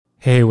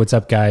Hey, what's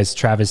up, guys?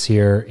 Travis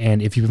here.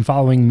 And if you've been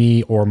following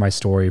me or my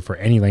story for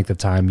any length of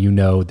time, you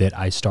know that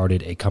I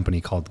started a company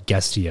called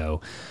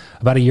Guestio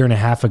about a year and a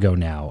half ago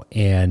now.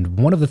 And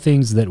one of the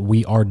things that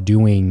we are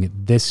doing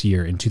this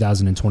year in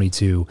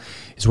 2022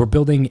 is we're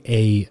building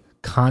a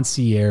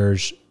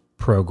concierge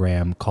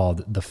program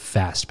called the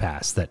Fast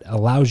Pass that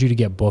allows you to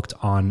get booked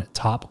on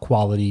top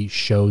quality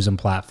shows and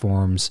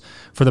platforms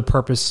for the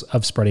purpose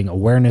of spreading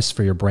awareness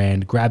for your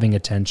brand, grabbing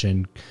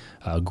attention,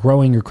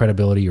 growing your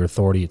credibility, your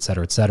authority, et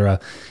cetera, et cetera.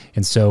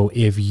 And so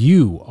if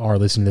you are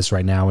listening to this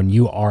right now and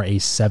you are a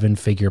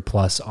 7-figure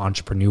plus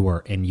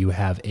entrepreneur and you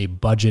have a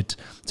budget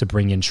to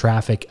bring in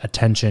traffic,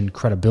 attention,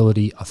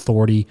 credibility,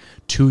 authority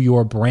to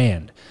your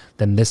brand,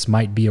 then this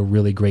might be a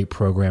really great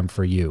program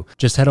for you.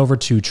 Just head over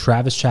to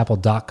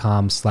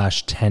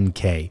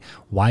travischappell.com/10K.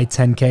 Why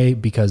 10K?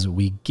 Because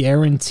we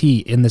guarantee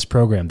in this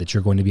program that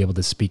you're going to be able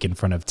to speak in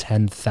front of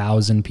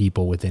 10,000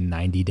 people within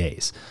 90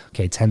 days.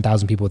 Okay,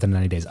 10,000 people within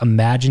 90 days.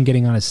 Imagine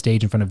getting on a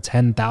stage in front of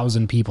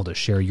 10,000 people to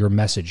share your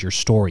message, your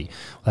story.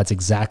 Well, that's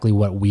exactly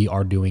what we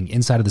are doing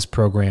inside of this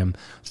program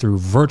through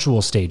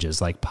virtual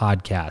stages like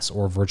podcasts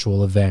or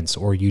virtual events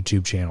or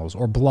YouTube channels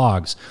or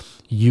blogs.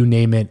 You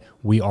name it,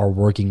 we are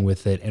working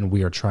with it, and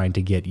we are trying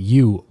to get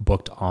you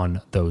booked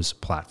on those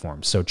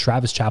platforms. So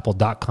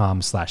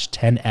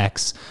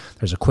travischappell.com/10X.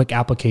 There's a quick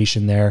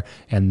application there,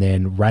 and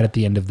then right at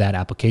the end of that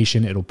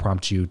application, it'll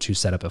prompt you to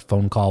set up a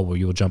phone call where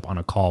you'll jump on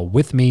a call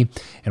with me,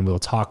 and we'll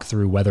talk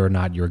through whether or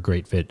not you're a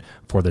great fit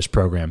for this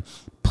program.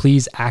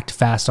 Please act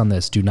fast on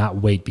this. Do not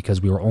wait,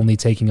 because we are only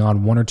taking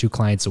on 1 or 2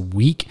 clients a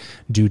week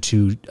due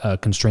to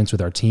constraints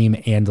with our team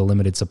and the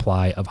limited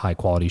supply of high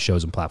quality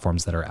shows and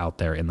platforms that are out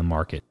there in the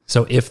market.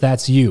 So if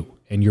that's you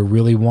and you're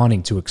really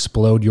wanting to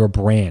explode your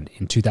brand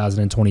in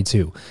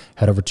 2022,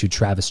 head over to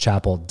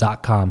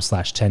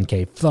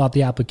travischappell.com/10K, fill out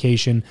the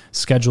application,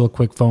 schedule a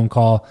quick phone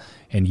call,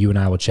 and you and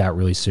I will chat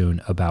really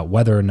soon about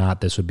whether or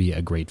not this would be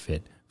a great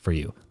fit for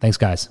you. Thanks,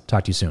 guys.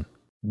 Talk to you soon.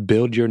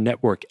 Build Your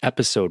Network,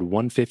 episode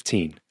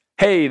 115.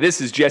 Hey,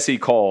 this is Jesse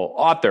Cole,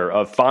 author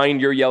of Find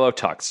Your Yellow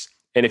Tux.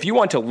 And if you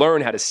want to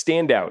learn how to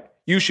stand out,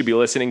 you should be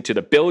listening to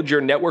the Build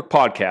Your Network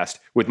podcast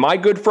with my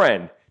good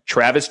friend,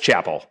 Travis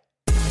Chappell.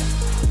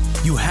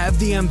 You have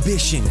the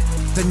ambition,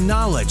 the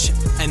knowledge,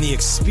 and the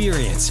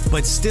experience,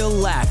 but still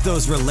lack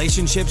those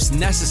relationships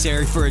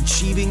necessary for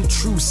achieving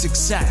true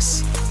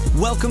success.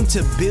 Welcome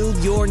to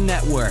Build Your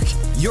Network,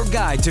 your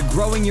guide to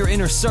growing your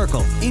inner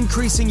circle,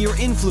 increasing your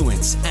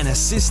influence, and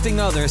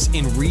assisting others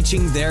in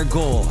reaching their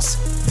goals.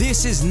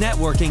 This is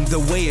networking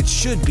the way it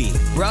should be,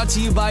 brought to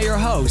you by your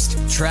host,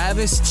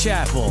 Travis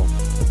Chappell.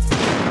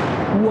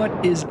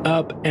 What is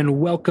up, and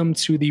welcome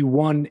to the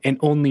one and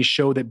only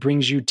show that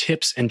brings you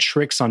tips and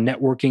tricks on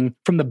networking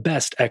from the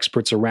best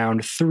experts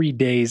around 3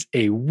 days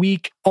a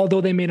week.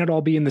 Although they may not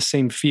all be in the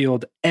same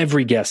field,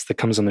 every guest that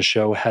comes on the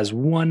show has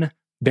one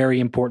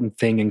very important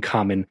thing in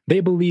common. They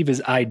believe,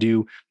 as I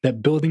do,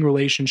 that building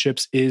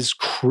relationships is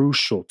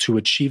crucial to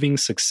achieving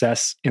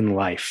success in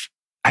life.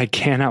 I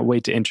cannot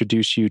wait to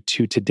introduce you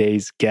to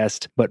today's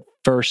guest. But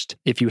first,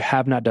 if you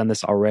have not done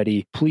this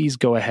already, please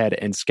go ahead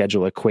and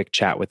schedule a quick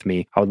chat with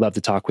me. I would love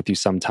to talk with you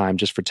sometime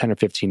just for 10 or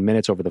 15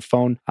 minutes over the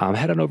phone.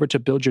 Head on over to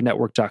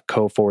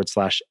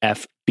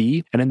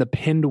buildyournetwork.co/FB. And in the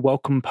pinned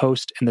welcome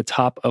post in the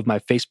top of my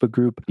Facebook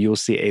group, you'll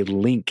see a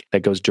link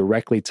that goes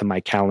directly to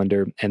my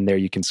calendar. And there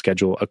you can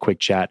schedule a quick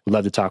chat. I'd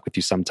love to talk with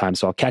you sometime.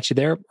 So I'll catch you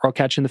there, or I'll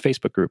catch you in the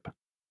Facebook group.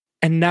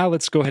 And now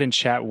let's go ahead and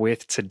chat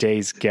with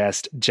today's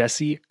guest,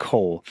 Jesse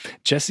Cole.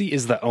 Jesse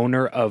is the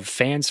owner of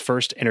Fans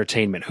First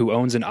Entertainment, who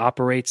owns and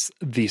operates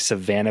the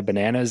Savannah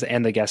Bananas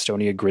and the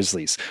Gastonia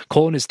Grizzlies.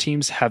 Cole and his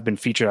teams have been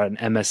featured on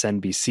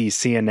MSNBC,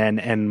 CNN,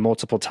 and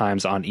multiple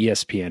times on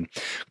ESPN.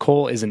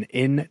 Cole is an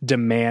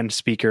in-demand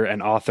speaker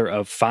and author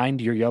of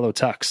Find Your Yellow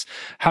Tux,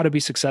 How to Be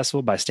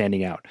Successful by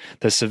Standing Out.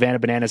 The Savannah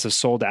Bananas have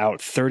sold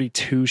out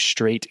 32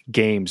 straight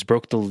games,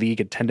 broke the league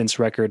attendance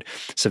record,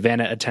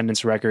 Savannah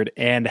attendance record,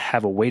 and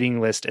have a waiting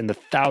list in the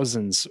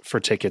thousands for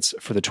tickets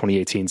for the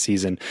 2018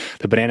 season.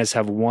 The Bananas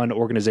have won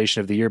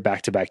Organization of the Year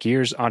back-to-back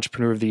years,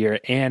 Entrepreneur of the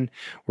Year, and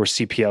were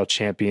CPL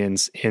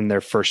champions in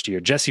their first year.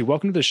 Jesse,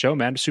 welcome to the show,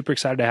 man. Super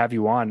excited to have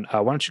you on.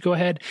 Why don't you go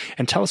ahead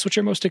and tell us what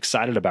you're most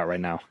excited about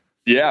right now?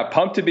 Yeah,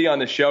 pumped to be on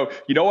the show.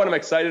 You know what I'm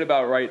excited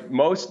about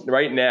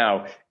right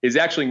now is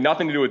actually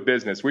nothing to do with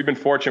business. We've been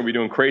fortunate. We're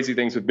doing crazy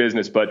things with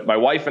business, but my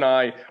wife and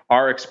I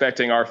are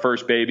expecting our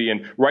first baby.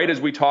 And right as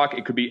we talk,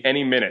 it could be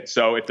any minute.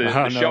 So if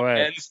the show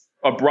ends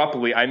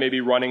abruptly, I may be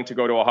running to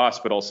go to a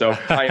hospital. So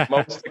I am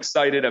most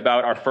excited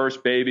about our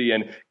first baby.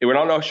 And we're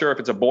not sure if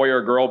it's a boy or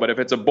a girl, but if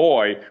it's a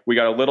boy, we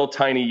got a little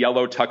tiny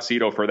yellow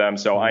tuxedo for them.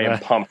 So I am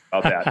pumped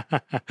about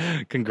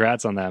that.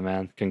 Congrats on that,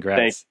 man.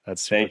 Congrats.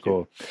 That's super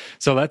cool.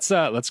 So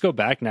let's go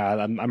back now.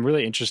 I'm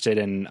really interested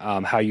in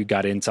how you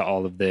got into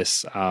all of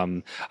this.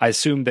 I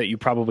assume that you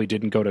probably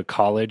didn't go to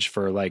college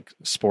for like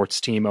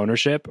sports team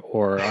ownership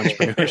or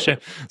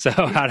entrepreneurship. So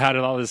how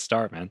did all this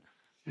start, man?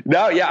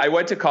 No, yeah, I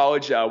went to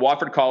college,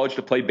 Wofford College,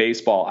 to play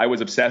baseball. I was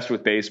obsessed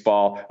with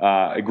baseball.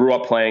 I grew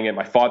up playing it.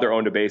 My father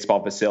owned a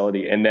baseball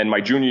facility, and then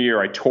my junior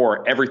year, I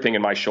tore everything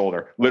in my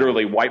shoulder.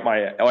 Literally wiped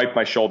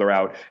my shoulder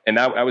out, and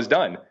I was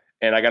done.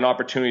 And I got an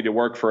opportunity to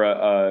work for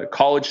a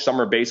college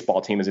summer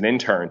baseball team as an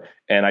intern,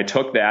 and I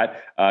took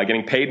that,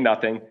 getting paid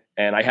nothing.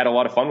 And I had a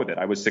lot of fun with it.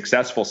 I was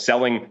successful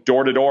selling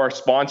door-to-door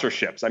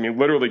sponsorships. I mean,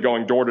 literally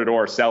going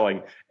door-to-door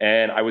selling.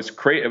 And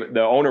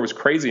the owner was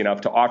crazy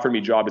enough to offer me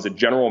a job as a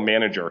general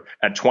manager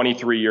at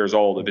 23 years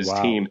old of his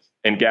team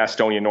in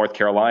Gastonia, North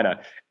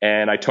Carolina.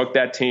 And I took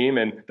that team,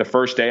 and the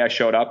first day I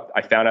showed up,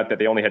 I found out that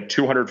they only had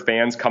 200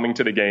 fans coming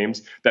to the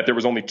games, that there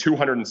was only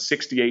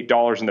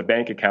 $268 in the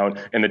bank account,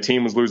 and the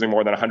team was losing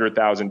more than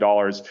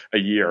 $100,000 a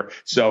year.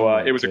 So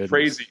it was a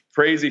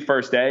crazy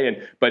first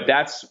day. But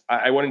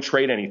I wouldn't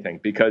trade anything,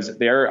 because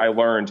there I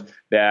learned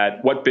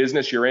that what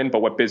business you're in,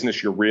 but what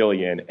business you're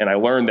really in. And I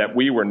learned that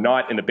we were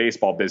not in the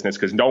baseball business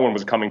because no one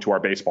was coming to our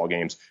baseball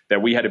games,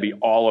 that we had to be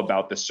all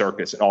about the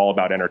circus and all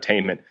about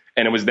entertainment.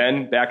 And it was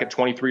then, back at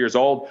 23 years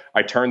old,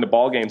 I turned the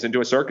ball games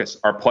into a circus.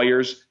 Our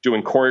players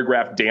doing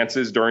choreographed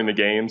dances during the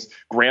games,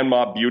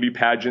 grandma beauty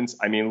pageants.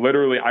 I mean,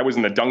 literally, I was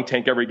in the dunk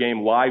tank every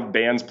game, live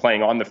bands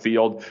playing on the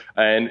field,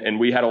 and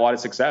we had a lot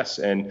of success.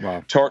 And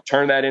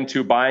turned that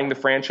into buying the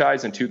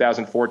franchise in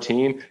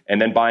 2014,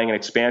 and then buying an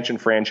expansion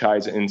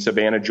franchise in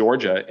Savannah,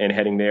 Georgia, and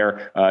heading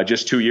there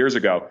just 2 years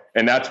ago.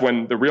 And that's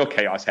when the real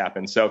chaos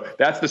happened. So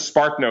that's the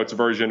Spark Notes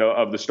version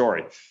of the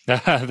story.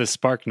 The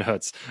Spark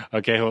Notes.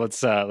 Okay, well,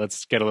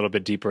 let's get a little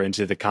bit deeper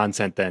into the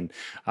content then.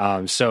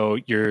 So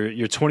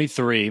you're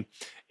 23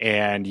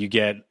 and you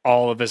get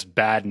all of this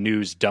bad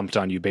news dumped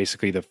on you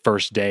basically the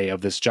first day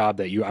of this job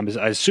that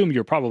I assume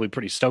you're probably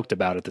pretty stoked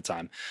about at the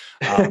time.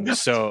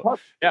 So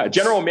yeah,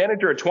 general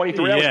manager at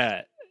 23.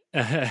 Yeah.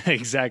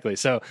 Exactly.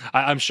 So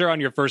I'm sure on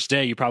your first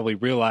day, you probably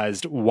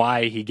realized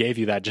why he gave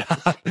you that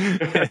job.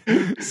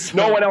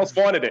 No one else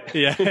wanted it.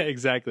 Yeah,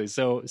 exactly.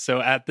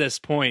 So at this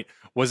point,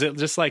 was it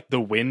just like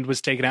the wind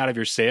was taken out of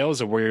your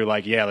sails, or were you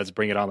like, yeah, let's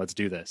bring it on, let's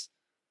do this?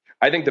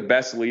 I think the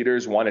best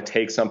leaders want to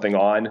take something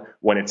on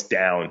when it's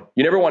down.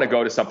 You never want to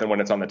go to something when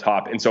it's on the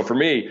top. And so for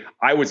me,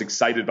 I was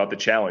excited about the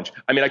challenge.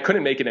 I mean, I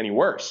couldn't make it any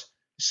worse.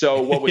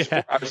 So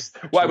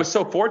I was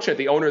so fortunate.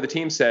 The owner of the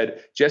team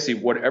said, Jesse,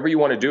 whatever you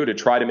want to do to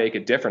try to make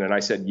it different. And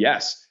I said,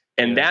 yes.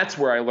 And that's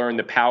where I learned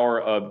the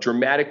power of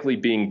dramatically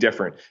being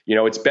different. You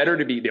know, it's better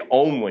to be the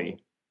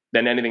only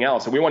than anything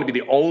else. And we want to be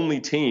the only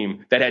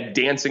team that had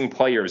dancing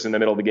players in the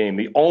middle of the game,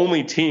 the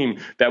only team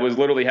that was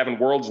literally having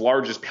world's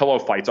largest pillow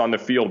fights on the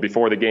field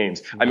before the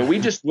games. I mean, we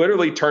just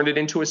literally turned it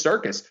into a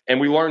circus,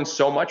 and we learned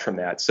so much from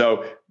that.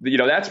 So, you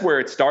know, that's where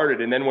it started.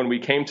 And then when we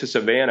came to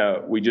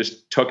Savannah, we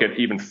just took it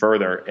even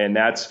further. And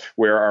that's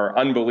where our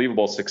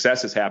unbelievable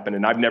successes happened.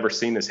 And I've never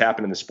seen this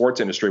happen in the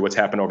sports industry, what's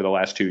happened over the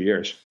last 2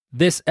 years.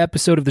 This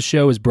episode of the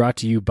show is brought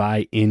to you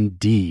by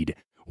Indeed.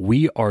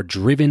 We are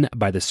driven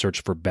by the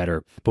search for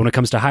better. But when it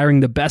comes to hiring,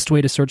 the best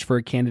way to search for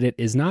a candidate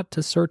is not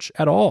to search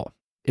at all.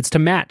 It's to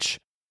match,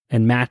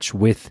 and match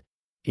with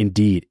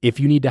Indeed. If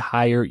you need to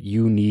hire,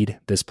 you need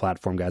this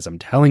platform, guys. I'm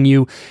telling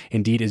you,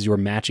 Indeed is your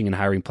matching and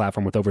hiring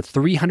platform with over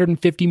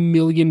 350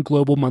 million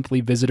global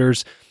monthly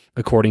visitors,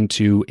 according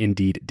to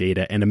Indeed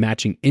data, and a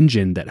matching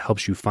engine that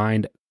helps you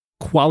find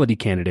quality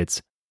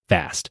candidates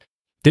fast.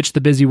 Ditch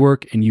the busy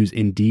work and use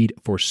Indeed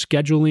for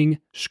scheduling,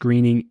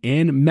 screening,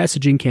 and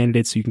messaging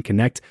candidates so you can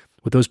connect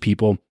with those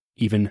people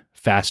even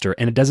faster.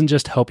 And it doesn't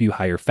just help you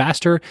hire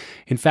faster.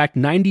 In fact,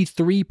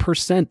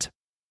 93%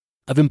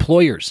 of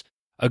employers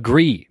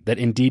agree that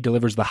Indeed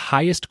delivers the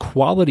highest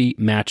quality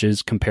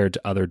matches compared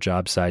to other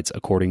job sites,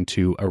 according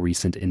to a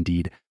recent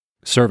Indeed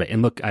survey.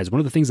 And look, guys, one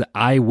of the things that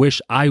I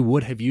wish I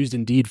would have used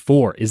Indeed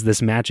for is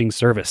this matching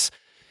service.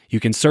 You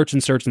can search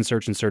and search and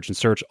search and search and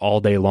search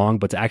all day long,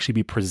 but to actually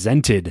be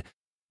presented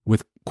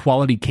with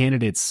quality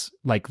candidates,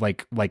 like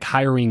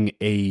hiring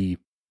a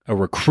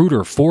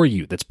recruiter for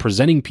you that's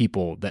presenting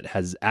people that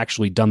has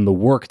actually done the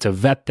work to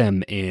vet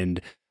them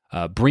and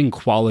bring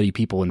quality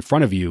people in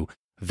front of you,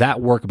 that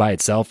work by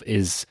itself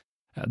is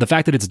the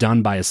fact that it's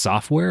done by a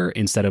software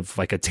instead of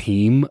like a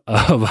team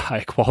of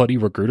high quality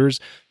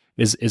recruiters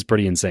is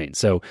pretty insane.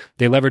 So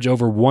they leverage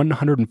over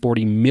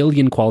 140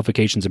 million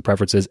qualifications and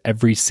preferences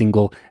every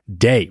single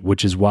day,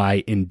 which is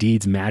why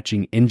Indeed's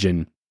matching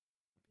engine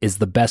is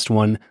the best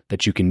one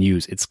that you can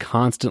use. It's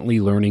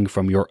constantly learning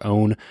from your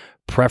own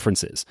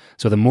preferences.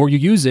 So the more you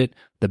use it,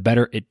 the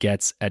better it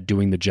gets at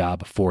doing the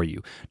job for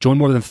you. Join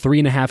more than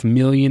 3.5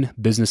 million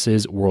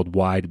businesses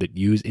worldwide that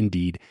use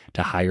Indeed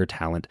to hire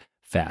talent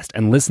fast.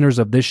 And listeners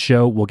of this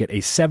show will get a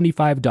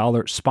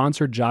 $75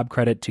 sponsored job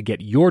credit to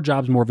get your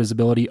jobs more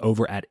visibility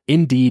over at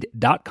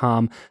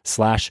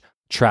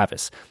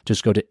Indeed.com/Travis.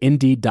 Just go to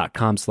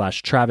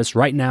Indeed.com/Travis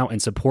right now and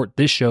support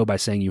this show by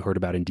saying you heard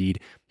about Indeed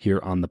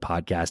here on the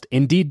podcast.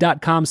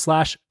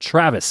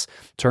 Indeed.com/Travis.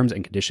 Terms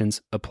and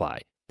conditions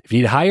apply. If you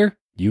need to hire,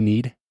 you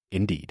need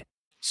Indeed.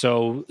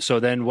 So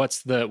then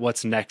what's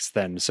next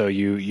then? So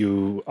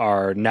you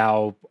are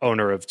now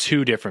owner of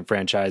 2 different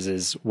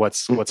franchises.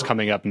 What's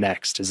coming up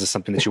next? Is this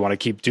something that you want to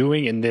keep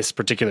doing in this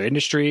particular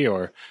industry,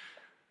 or?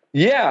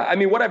 Yeah, I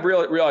mean, what I've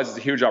realized is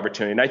a huge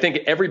opportunity, and I think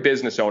every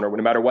business owner,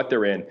 no matter what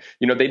they're in,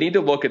 they need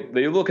to look at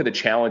the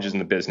challenges in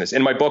the business.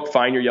 In my book,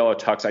 Find Your Yellow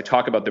Tux, I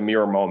talk about the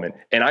mirror moment,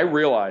 and I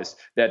realized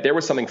that there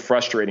was something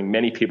frustrating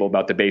many people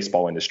about the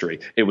baseball industry.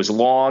 It was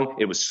long,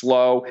 it was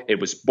slow, it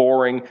was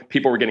boring.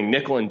 People were getting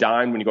nickel and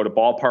dime when you go to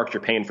ballparks.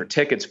 You're paying for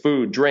tickets,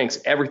 food, drinks,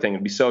 everything.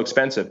 It'd be so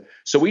expensive.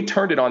 So we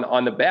turned it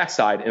on the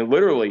backside and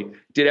literally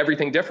did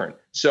everything different.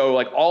 So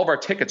like all of our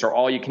tickets are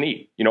all you can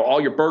eat. All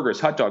your burgers,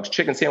 hot dogs,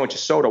 chicken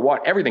sandwiches, soda,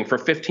 water, everything for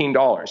 $15.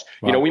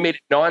 Wow. We made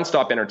it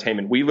nonstop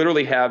entertainment. We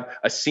literally have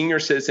a senior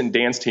citizen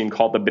dance team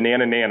called the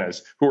Banana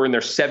Nanas who are in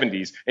their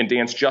 70s and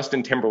dance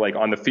Justin Timberlake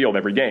on the field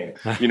every game.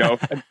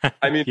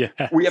 I mean, yes.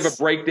 we have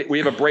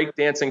a break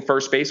dancing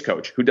first base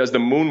coach who does the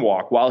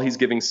moonwalk while he's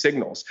giving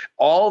signals.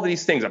 All of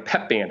these things, a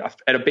pep band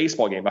at a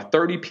baseball game, a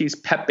 30-piece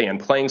pep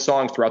band playing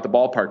songs throughout the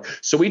ballpark.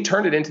 So we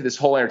turned it into this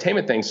whole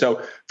entertainment thing.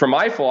 So for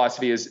my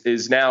philosophy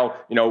is now,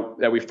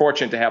 that we're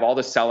fortunate to have all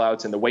the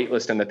sellouts and the wait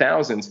list and the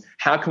thousands.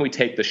 How can we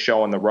take the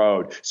show on the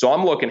road? So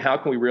I'm looking, how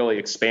can we really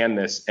expand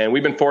this? And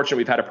we've been fortunate.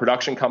 We've had a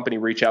production company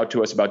reach out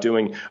to us about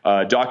doing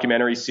a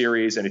documentary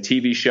series and a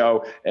TV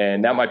show,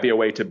 and that might be a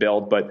way to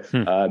build. But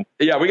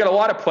yeah, we got a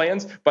lot of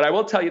plans. But I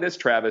will tell you this,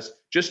 Travis,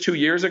 just 2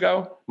 years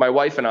ago, my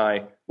wife and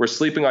I were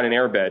sleeping on an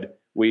airbed.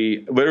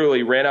 We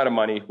literally ran out of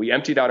money. We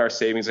emptied out our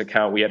savings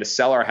account. We had to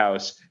sell our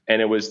house,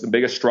 and it was the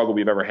biggest struggle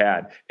we've ever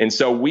had. And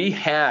so we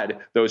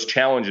had those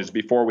challenges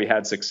before we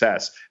had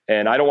success.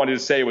 And I don't want to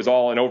say it was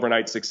all an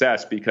overnight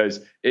success because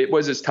it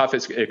was as tough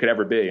as it could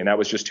ever be. And that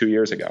was just 2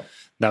 years ago.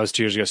 That was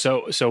 2 years ago.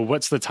 So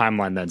what's the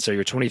timeline then? So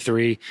you're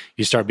 23,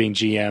 you start being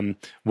GM.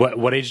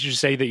 What age did you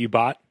say that you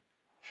bought?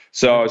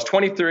 So I was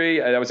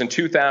 23. That was in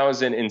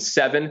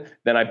 2007.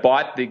 Then I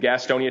bought the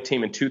Gastonia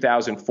team in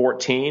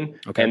 2014.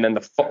 Okay. And then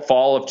the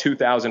fall of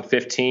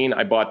 2015,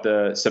 I bought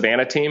the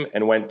Savannah team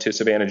and went to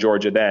Savannah,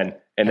 Georgia then.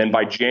 And then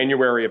by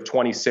January of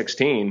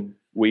 2016,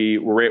 we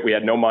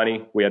had no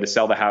money. We had to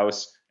sell the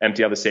house,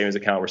 empty out the savings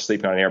account. We're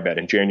sleeping on an airbed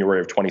in January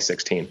of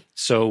 2016.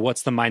 So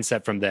what's the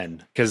mindset from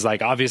then? Because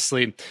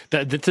obviously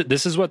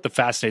this is what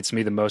fascinates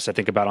me the most, I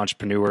think, about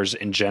entrepreneurs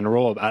in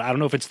general. I don't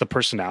know if it's the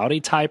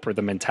personality type or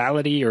the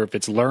mentality or if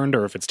it's learned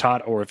or if it's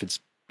taught or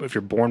if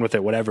you're born with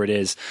it, whatever it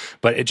is.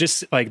 But it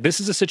just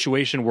this is a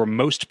situation where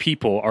most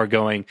people are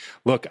going,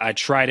 look, I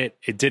tried it.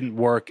 It didn't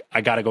work.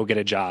 I got to go get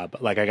a job.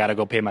 I got to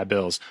go pay my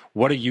bills.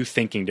 What are you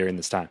thinking during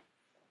this time?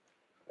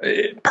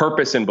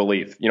 Purpose and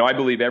belief. I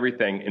believe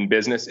everything in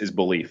business is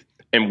belief.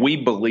 And we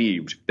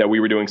believed that we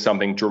were doing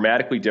something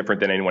dramatically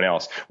different than anyone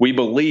else. We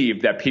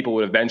believed that people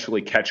would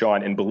eventually catch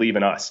on and believe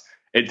in us.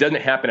 It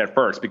doesn't happen at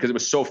first because it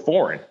was so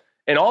foreign.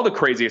 And all the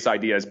craziest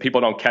ideas,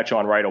 people don't catch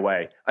on right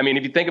away. I mean,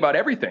 if you think about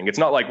everything, it's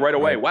not like right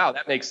away, wow,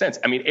 that makes sense.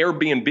 I mean,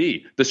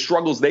 Airbnb, the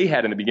struggles they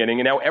had in the beginning,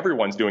 and now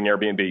everyone's doing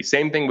Airbnb.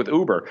 Same thing with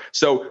Uber.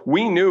 So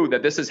we knew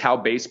that this is how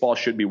baseball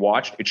should be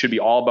watched. It should be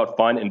all about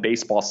fun and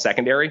baseball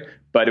secondary,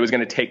 but it was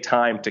going to take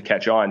time to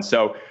catch on.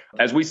 So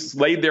as we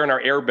laid there in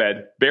our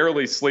airbed,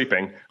 barely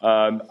sleeping,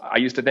 I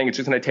used to think it's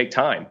just going to take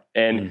time.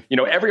 And,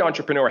 every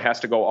entrepreneur has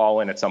to go all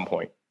in at some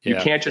point. You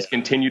can't just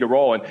continue to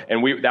roll.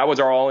 And that was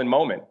our all in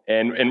moment.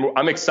 And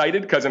I'm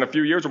excited because in a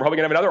few years, we're probably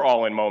gonna have another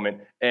all in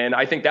moment. And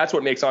I think that's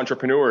what makes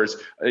entrepreneurs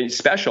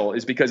special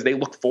is because they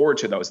look forward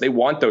to those. They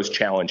want those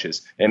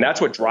challenges. And that's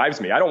what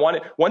drives me. I don't want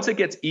it. Once it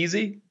gets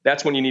easy,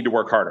 that's when you need to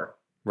work harder.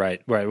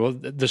 Right. Well,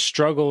 the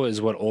struggle is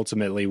what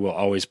ultimately will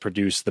always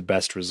produce the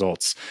best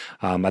results.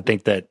 I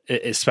think that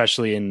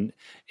especially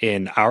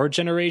in our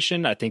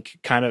generation, I think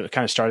kind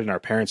of started in our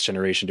parents'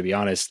 generation, to be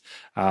honest,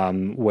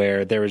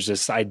 where there was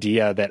this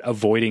idea that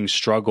avoiding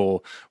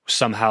struggle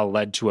somehow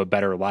led to a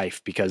better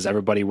life because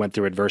everybody went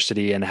through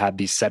adversity and had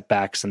these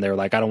setbacks. And they're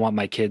like, I don't want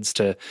my kids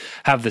to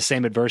have the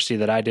same adversity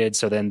that I did.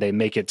 So then they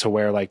make it to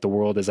where the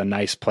world is a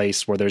nice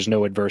place where there's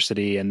no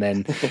adversity. And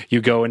then you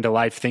go into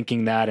life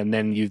thinking that, and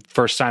then you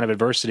first sign of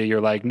adversity,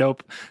 you're like,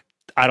 nope,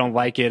 I don't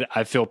like it.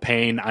 I feel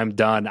pain. I'm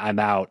done. I'm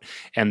out.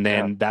 And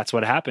then that's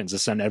what happens.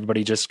 It's then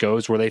everybody just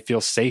goes where they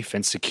feel safe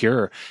and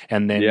secure.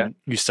 And then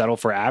you settle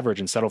for average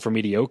and settle for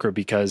mediocre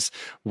because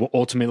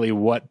ultimately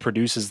what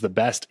produces the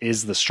best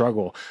is the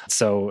struggle.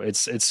 So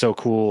it's so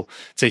cool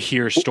to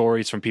hear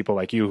stories from people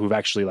like you who've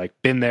actually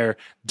been there,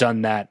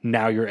 done that.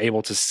 Now you're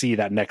able to see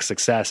that next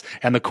success.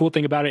 And the cool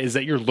thing about it is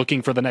that you're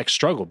looking for the next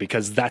struggle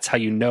because that's how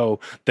you know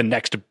the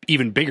next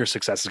even bigger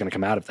success is going to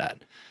come out of that.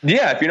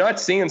 Yeah, if you're not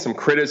seeing some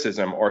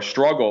criticism or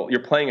struggle,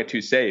 you're playing it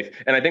too safe.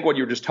 And I think what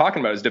you were just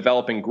talking about is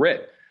developing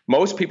grit.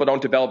 Most people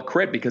don't develop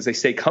grit because they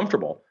stay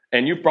comfortable.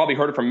 And you've probably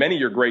heard it from many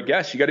of your great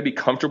guests. You got to be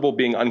comfortable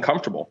being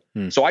uncomfortable.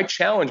 So I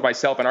challenge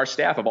myself and our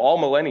staff of all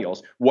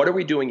millennials. What are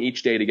we doing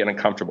each day to get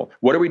uncomfortable?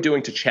 What are we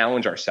doing to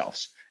challenge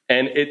ourselves?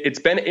 And it's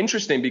been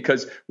interesting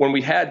because when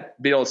we had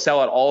been able to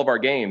sell out all of our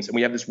games and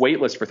we have this wait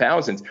list for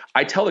thousands,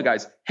 I tell the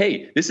guys,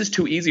 hey, this is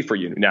too easy for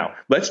you now.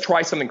 Let's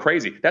try something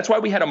crazy. That's why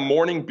we had a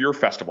morning beer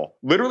festival,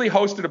 literally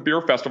hosted a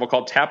beer festival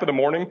called Tap of the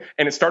Morning,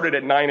 and it started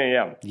at 9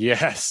 a.m.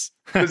 Yes.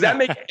 Does that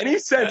make any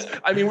sense?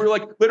 I mean, we were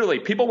like, literally,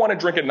 people want to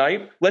drink at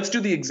night. Let's do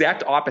the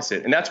exact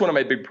opposite. And that's one of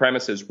my big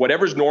premises.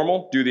 Whatever's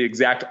normal, do the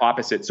exact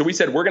opposite. So we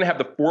said, we're going to have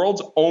the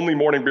world's only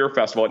morning beer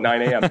festival at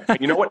 9 a.m.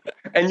 And you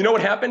know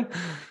what? Happened?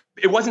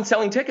 It wasn't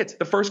selling tickets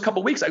the first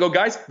couple of weeks. I go,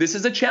 guys, this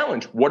is a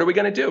challenge. What are we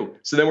going to do?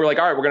 So then we're like,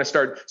 all right, we're going to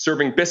start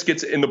serving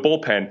biscuits in the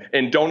bullpen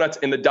and donuts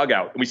in the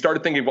dugout. And we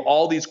started thinking of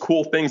all these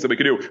cool things that we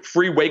could do.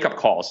 Free wake-up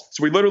calls.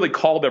 So we literally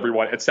called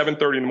everyone at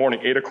 7:30 in the morning,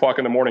 8 o'clock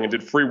in the morning, and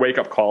did free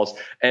wake-up calls.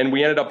 And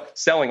we ended up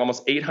selling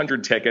almost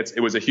 800 tickets. It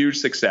was a huge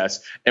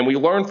success, and we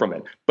learned from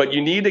it. But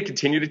you need to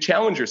continue to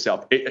challenge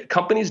yourself.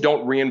 Companies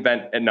don't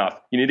reinvent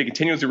enough. You need to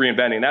continuously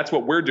reinventing. And that's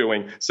what we're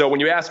doing. So when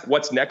you ask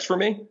what's next for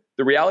me,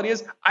 the reality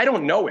is I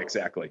don't know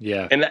exactly.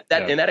 Yeah. And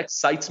that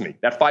excites me.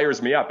 That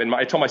fires me up. And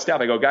I told my staff,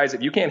 I go, guys,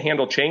 if you can't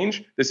handle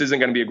change, this isn't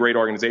going to be a great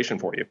organization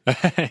for you.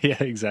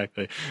 Yeah,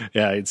 exactly.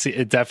 Yeah,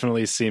 it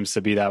definitely seems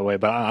to be that way.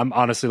 But I'm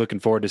honestly looking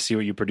forward to see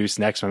what you produce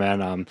next, my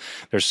man.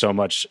 There's so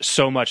much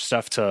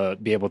stuff to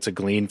be able to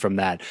glean from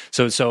that.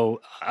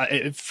 So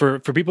for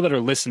people that are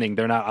listening,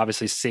 they're not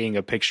obviously seeing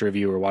a picture of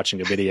you or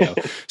watching a video.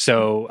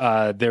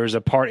 So there's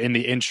a part in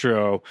the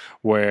intro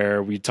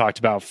where we talked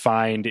about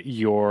find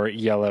your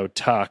yellow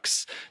tux.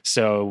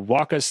 So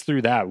walk us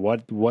through that.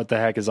 What the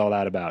heck is all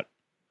that about?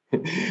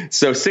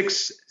 So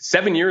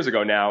 7 years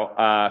ago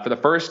now, for the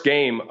first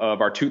game of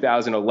our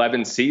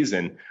 2011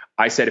 season,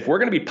 I said, if we're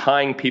going to be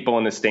pieing people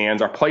in the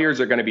stands, our players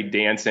are going to be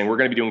dancing, we're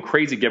going to be doing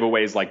crazy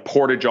giveaways like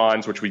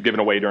Porta-Johns, which we've given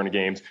away during the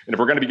games. And if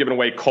we're going to be giving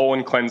away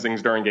colon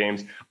cleansings during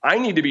games, I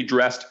need to be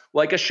dressed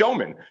like a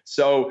showman.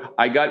 So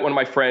I got one of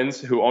my friends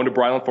who owned a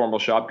bridal and formal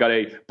shop, got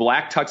a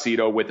black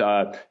tuxedo with,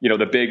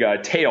 the big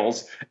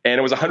tails, and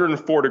it was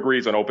 104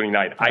 degrees on opening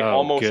night. I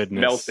almost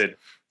melted.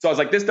 So I was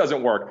like, this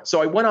doesn't work.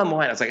 So I went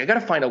online. I was like, I got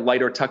to find a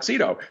lighter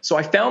tuxedo. So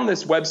I found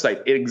this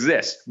website. It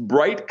exists,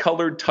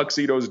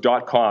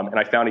 brightcoloredtuxedos.com. And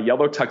I found a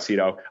yellow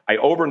tuxedo. I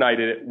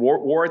overnighted it,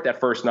 wore it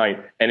that first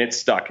night, and it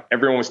stuck.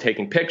 Everyone was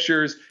taking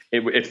pictures.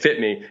 It fit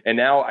me. And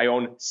now I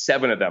own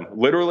 7 of them.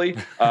 Literally,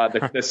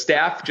 the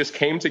staff just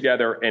came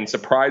together and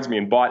surprised me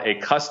and bought a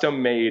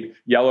custom-made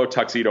yellow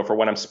tuxedo for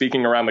when I'm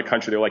speaking around the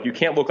country. They're like, you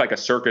can't look like a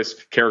circus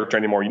character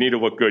anymore. You need to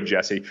look good,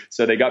 Jesse.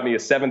 So they got me a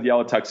 7th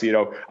yellow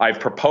tuxedo.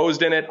 I've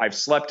proposed in it. I've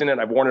slept in it.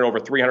 I've worn it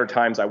over 300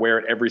 times. I wear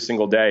it every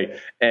single day.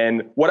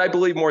 And what I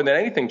believe more than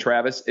anything,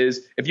 Travis,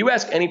 is if you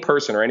ask any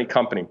person or any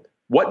company,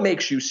 what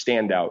makes you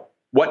stand out?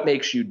 What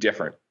makes you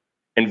different?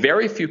 And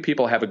very few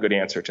people have a good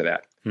answer to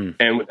that.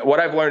 And what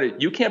I've learned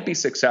is you can't be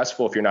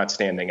successful if you're not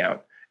standing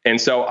out. And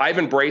so I've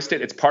embraced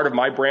it. It's part of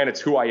my brand. It's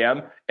who I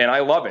am. And I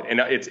love it. And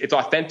it's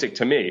authentic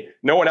to me.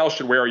 No one else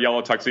should wear a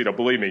yellow tuxedo.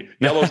 Believe me,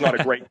 yellow's not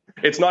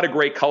it's not a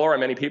great color on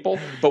many people,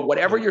 but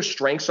whatever your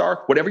strengths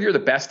are, whatever you're the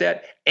best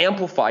at,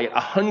 amplify it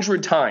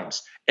 100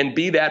 times and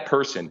be that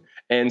person.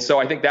 And so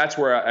I think that's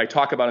where I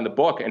talk about in the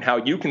book and how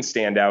you can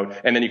stand out.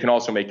 And then you can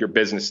also make your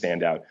business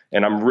stand out.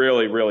 And I'm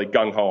really, really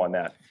gung-ho on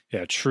that.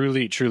 Yeah,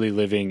 truly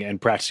living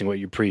and practicing what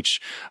you preach,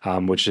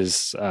 which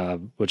is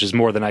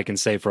more than I can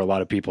say for a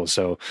lot of people.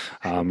 So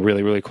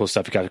really, really cool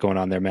stuff you got going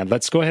on there, man.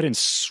 Let's go ahead and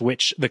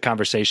switch the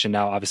conversation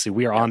now. Obviously,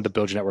 we are on the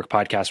Build Your Network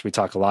podcast. We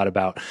talk a lot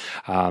about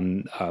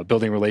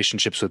building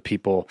relationships with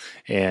people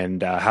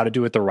and how to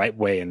do it the right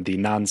way and the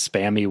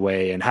non-spammy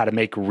way and how to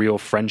make real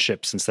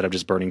friendships instead of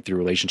just burning through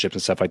relationships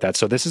and stuff like that.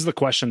 So this is the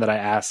question that I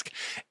ask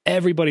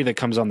everybody that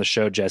comes on the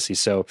show, Jesse.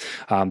 So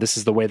this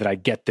is the way that I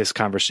get this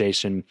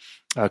conversation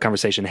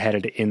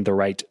headed in the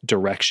right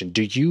direction.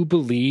 Do you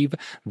believe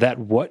that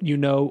what you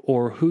know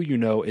or who you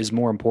know is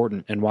more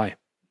important, and why?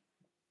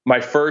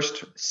 My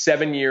first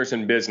 7 years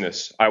in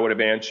business, I would have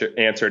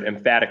answered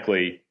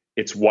emphatically,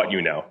 it's what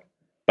you know.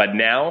 But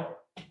now,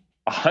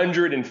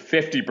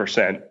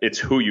 150%, it's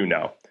who you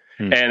know.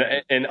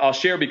 And I'll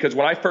share, because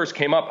when I first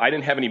came up, I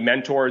didn't have any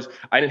mentors.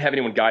 I didn't have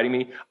anyone guiding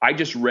me. I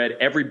just read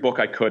every book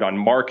I could on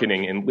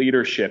marketing and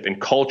leadership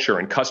and culture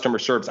and customer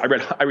service. I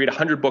read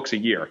 100 books a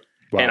year.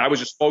 Wow. And I was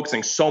just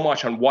focusing so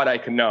much on what I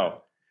could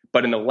know.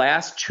 But in the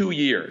last 2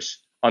 years,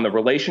 on the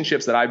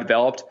relationships that I've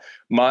developed,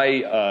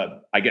 my,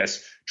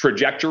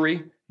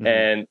 trajectory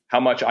and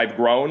how much I've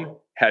grown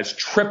has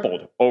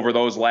tripled over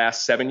those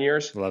last 7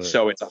 years.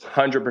 So it's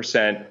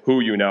 100%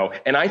 who you know.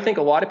 And I think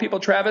a lot of people,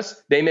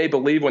 Travis, they may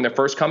believe when they're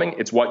first coming,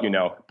 it's what you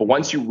know. But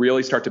once you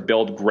really start to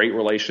build great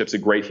relationships, a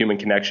great human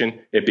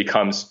connection, it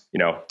becomes,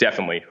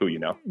 definitely who you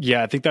know.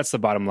 Yeah, I think that's the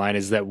bottom line,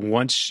 is that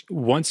once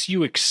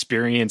you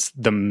experience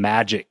the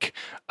magic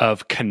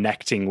of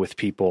connecting with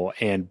people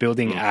and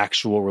building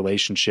actual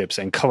relationships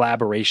and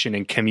collaboration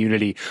and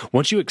community,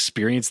 once you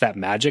experience that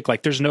magic,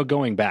 like there's no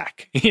going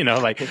back.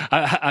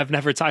 I've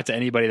never talked to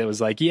anybody that was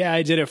like, like, yeah,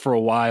 I did it for a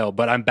while,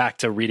 but I'm back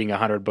to reading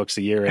 100 books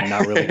a year and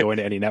not really going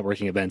to any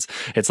networking events.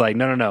 It's like,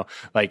 no.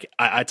 Like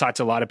I talked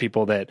to a lot of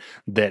people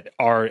that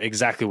are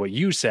exactly what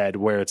you said,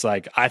 where it's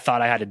like, I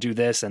thought I had to do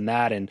this and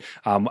that. And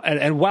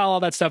while all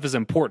that stuff is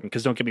important,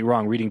 because don't get me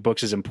wrong, reading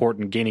books is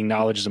important, gaining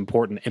knowledge is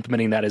important,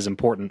 implementing that is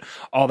important,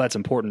 all that's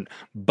important.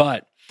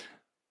 But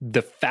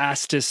the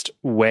fastest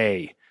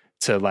way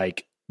to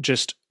like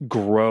just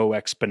grow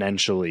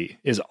exponentially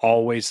is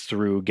always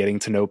through getting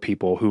to know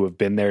people who have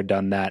been there,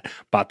 done that,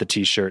 bought the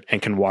t-shirt,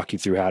 and can walk you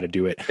through how to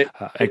do it.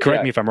 And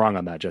correct me if I'm wrong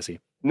on that, Jesse.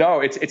 No,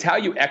 it's how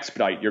you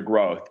expedite your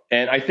growth.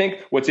 And I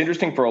think what's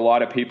interesting for a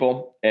lot of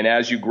people, and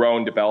as you grow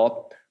and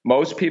develop,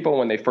 most people,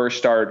 when they first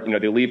start,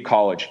 they leave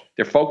college,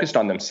 they're focused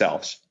on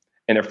themselves.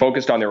 And they're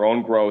focused on their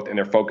own growth, and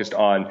they're focused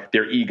on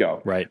their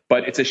ego. Right.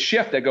 But it's a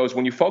shift that goes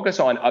when you focus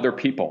on other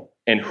people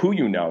and who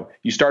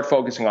you start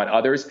focusing on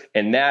others.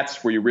 And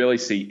that's where you really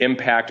see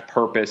impact,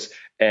 purpose.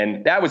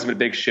 And that was a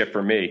big shift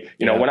for me.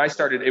 You know, when I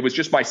started, it was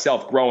just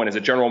myself growing as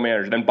a general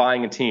manager, then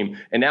buying a team,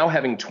 and now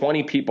having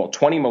 20 people,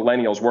 20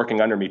 millennials working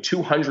under me,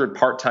 200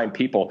 part-time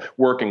people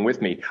working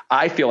with me.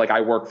 I feel like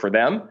I work for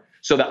them.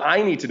 So that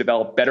I need to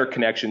develop better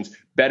connections,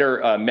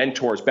 better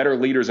mentors, better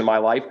leaders in my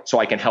life so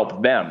I can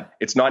help them.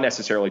 It's not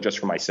necessarily just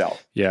for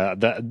myself. Yeah.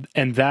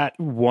 That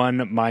one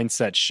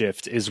mindset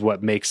shift is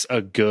what makes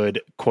a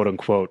good quote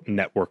unquote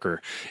networker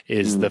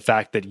is the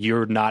fact that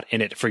you're not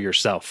in it for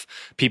yourself.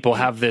 People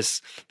have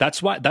this,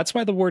 that's why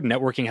the word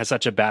networking has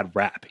such a bad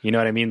rap. You know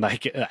what I mean?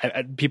 Like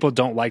people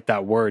don't like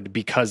that word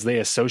because they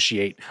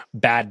associate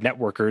bad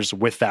networkers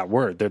with that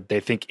word. They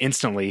think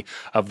instantly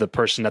of the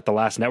person at the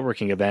last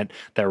networking event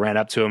that ran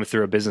up to them,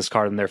 threw a business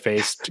card in their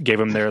face, gave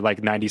them their like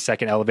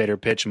 90-second elevator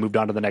pitch, moved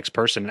on to the next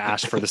person and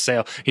asked for the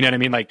sale. You know what I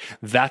mean? Like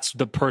that's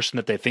the person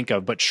that they think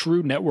of. But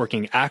true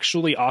networking,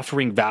 actually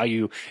offering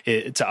value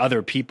to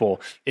other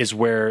people, is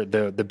where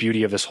the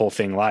beauty of this whole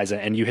thing lies.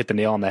 And you hit the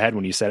nail on the head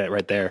when you said it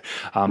right there.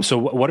 So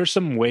what are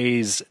some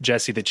ways,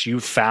 Jesse, that you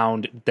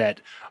found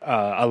that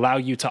allow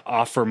you to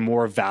offer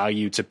more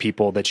value to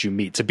people that you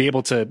meet, to be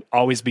able to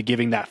always be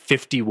giving that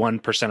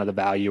 51% of the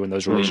value in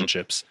those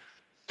relationships?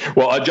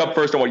 Well, I'll jump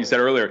first on what you said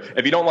earlier.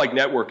 If you don't like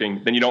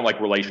networking, then you don't like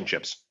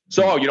relationships.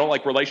 So you don't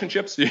like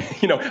relationships?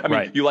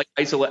 Right. You like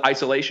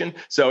isolation.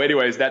 So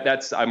anyways,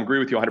 that's I agree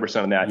with you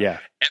 100% on that. Yeah.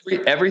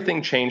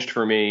 Everything changed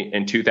for me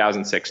in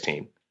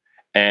 2016.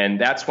 And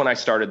that's when I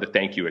started the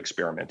thank you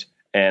experiment.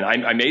 And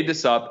I made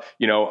this up.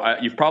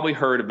 You've probably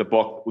heard of the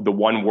book, The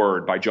One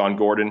Word by John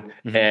Gordon.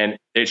 And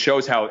it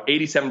shows how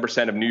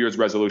 87% of New Year's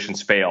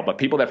resolutions fail. But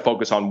people that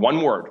focus on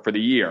one word for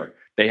the year,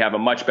 they have a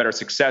much better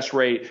success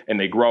rate and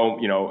they grow,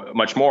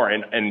 much more.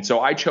 And so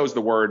I chose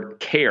the word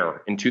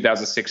care in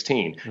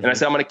 2016. And I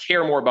said, I'm going to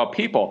care more about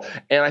people.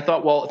 And I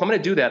thought, well, if I'm going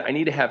to do that, I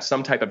need to have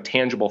some type of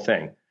tangible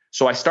thing.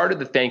 So I started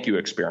the thank you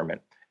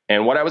experiment.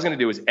 And what I was going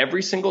to do is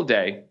every single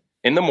day,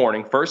 in the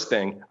morning, first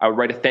thing, I would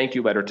write a thank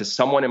you letter to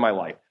someone in my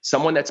life,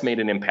 someone that's made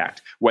an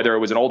impact, whether it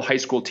was an old high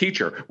school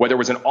teacher, whether it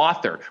was an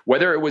author,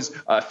 whether it was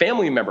a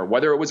family member,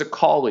 whether it was a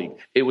colleague.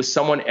 It was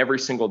someone every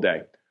single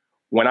day.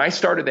 When I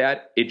started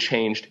that, it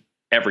changed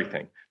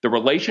everything. The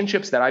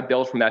relationships that I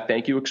built from that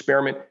thank you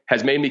experiment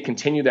has made me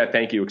continue that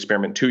thank you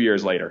experiment 2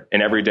 years later,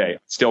 and every day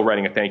still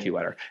writing a thank you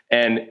letter.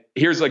 And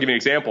here's, I'll give you an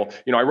example.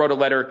 I wrote a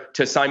letter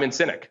to Simon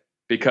Sinek,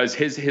 because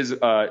his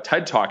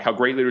TED Talk, How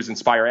Great Leaders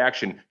Inspire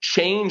Action,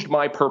 changed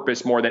my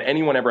purpose more than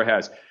anyone ever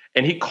has.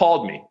 And he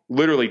called me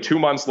literally 2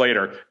 months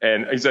later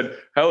and he said,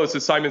 hello, this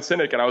is Simon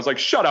Sinek. And I was like,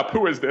 shut up.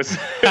 Who is this?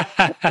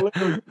 I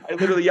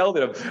literally yelled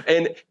at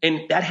him.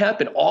 And that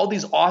happened. All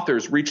these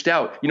authors reached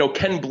out.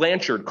 Ken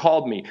Blanchard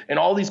called me, and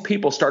all these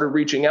people started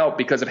reaching out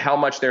because of how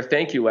much their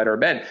thank you letter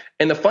meant.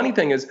 And the funny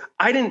thing is,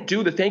 I didn't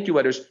do the thank you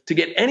letters to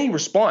get any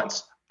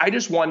response. I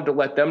just wanted to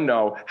let them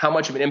know how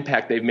much of an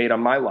impact they've made on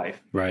my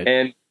life. Right.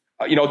 And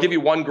I'll give you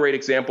one great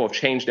example of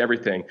changed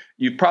everything.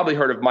 You've probably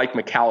heard of Mike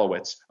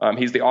Michalowicz.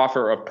 He's the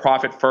author of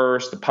Profit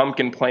First, The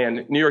Pumpkin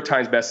Plan, New York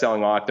Times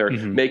bestselling author,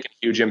 making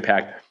a huge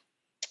impact.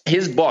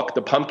 His book,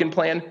 The Pumpkin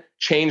Plan,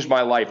 changed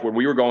my life when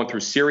we were going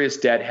through serious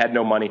debt, had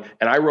no money,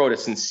 and I wrote a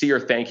sincere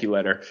thank you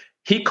letter.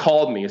 He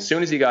called me as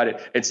soon as he got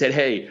it and said,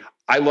 hey,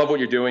 I love what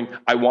you're doing.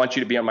 I want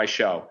you to be on my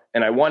show.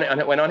 And I went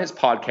on his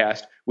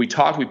podcast. We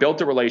talked. We built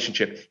a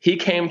relationship. He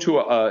came to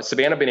a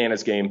Savannah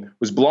Bananas game,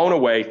 was blown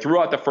away, threw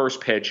out the first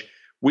pitch.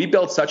 We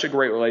built such a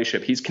great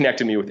relationship. He's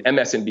connected me with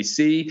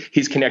MSNBC.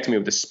 He's connected me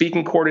with the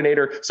speaking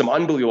coordinator, some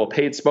unbelievable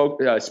paid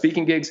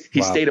speaking gigs.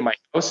 He stayed at my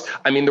house.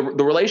 I mean,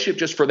 the relationship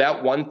just for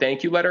that one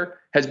thank you letter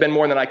has been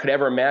more than I could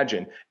ever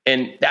imagine.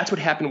 And that's what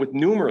happened with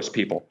numerous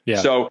people. I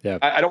don't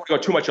want to go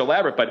too much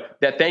elaborate, but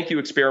that thank you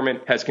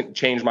experiment has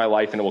changed my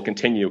life, and it will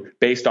continue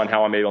based on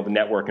how I'm able to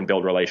network and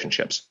build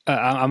relationships.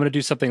 I'm going to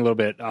do something a little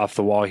bit off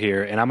the wall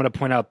here, and I'm going to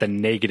point out the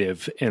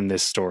negative in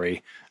this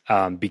story.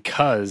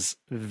 because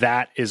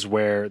that is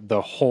where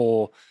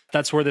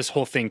that's where this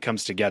whole thing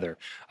comes together.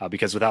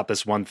 Because without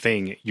this one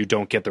thing, you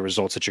don't get the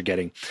results that you're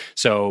getting.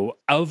 So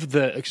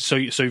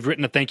you've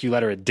written a thank you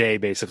letter a day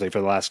basically for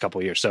the last couple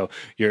of years. So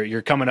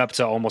you're coming up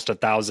to almost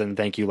 1,000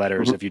 thank you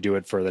letters if you do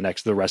it for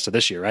the rest of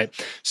this year, right?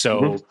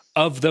 So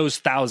of those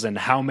 1,000,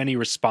 how many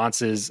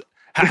responses?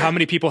 How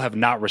many people have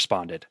not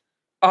responded?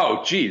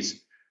 Oh,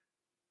 geez.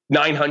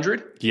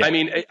 900? Yeah. I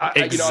mean,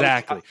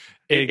 exactly.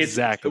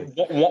 Exactly.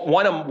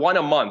 One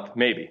a month,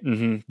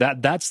 maybe.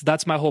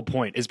 That's my whole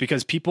point, is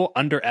because people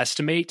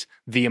underestimate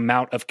the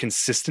amount of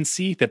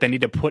consistency that they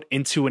need to put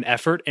into an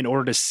effort in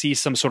order to see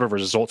some sort of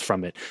result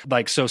from it.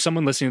 Like, so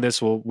someone listening to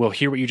this will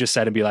hear what you just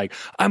said and be like,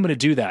 I'm going to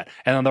do that.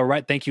 And then they'll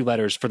write thank you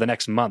letters for the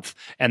next month,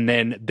 and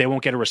then they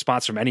won't get a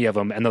response from any of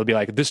them. And they'll be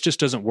like, this just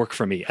doesn't work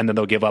for me. And then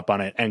they'll give up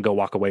on it and go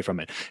walk away from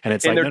it. And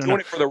it's they're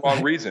doing it for the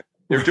wrong reason.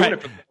 They're doing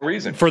it for the wrong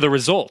reason. For the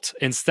result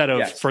instead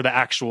of for the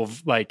actual,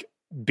 like,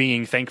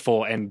 being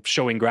thankful and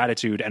showing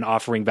gratitude and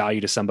offering value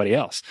to somebody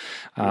else.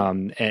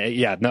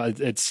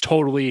 It's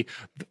totally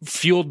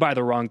fueled by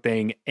the wrong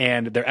thing,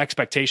 and their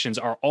expectations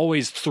are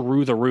always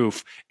through the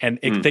roof, and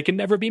they can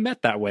never be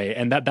met that way.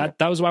 And that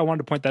was why I wanted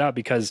to point that out,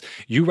 because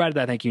you write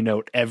that thank you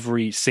note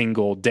every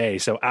single day.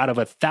 So out of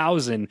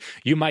 1,000,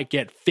 you might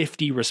get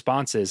 50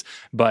 responses,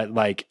 but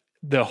like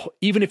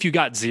even if you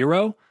got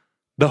 0,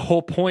 the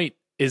whole point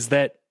is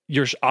that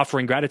you're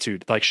offering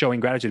gratitude, like showing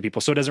gratitude to people.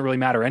 So it doesn't really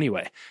matter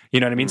anyway. You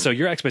know what I mean? So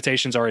your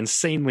expectations are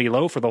insanely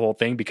low for the whole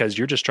thing because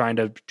you're just trying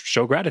to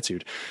show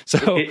gratitude.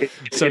 So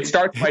it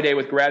starts my day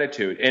with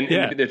gratitude. And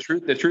the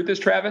truth is,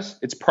 Travis,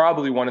 it's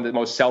probably one of the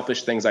most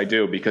selfish things I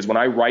do, because when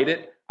I write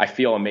it, I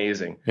feel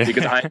amazing,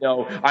 because I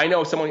know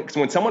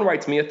when someone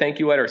writes me a thank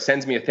you letter, or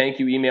sends me a thank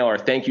you email or a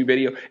thank you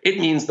video, it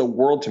means the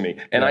world to me.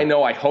 And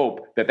I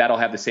hope that that'll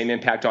have the same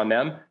impact on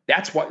them.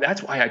 That's why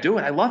I do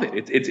it. I love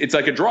it. It's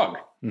like a drug.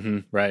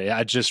 Right.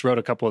 I just wrote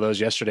a couple of those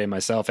yesterday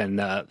myself,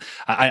 and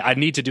I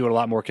need to do it a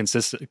lot more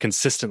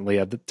consistently.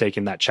 I've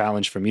taken that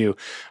challenge from you,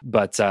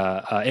 but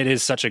it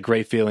is such a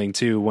great feeling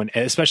too,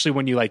 especially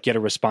when you like get a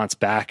response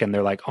back and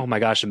they're like, "Oh my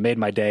gosh, it made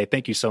my day.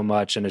 Thank you so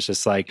much." And it's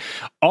just like,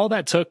 all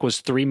that took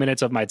was 3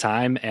 minutes of my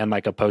time and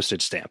like a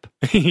postage stamp.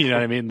 You know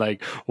what I mean?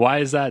 Like, why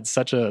is that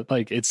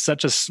it's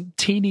such a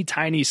teeny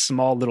tiny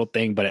small little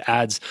thing, but it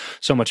adds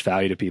so much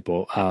value to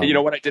people. You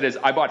know what I did is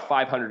I bought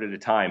 500 at a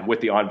time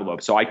with the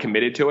envelope, so I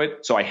committed to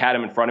it. So I had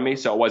them in front of me.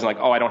 So it wasn't like,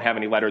 oh, I don't have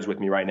any letters with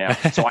me right now.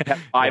 So I had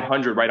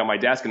 500 right on my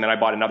desk, and then I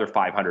bought another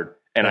 500.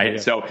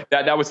 And so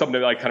that was something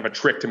like kind of a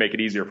trick to make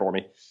it easier for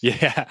me.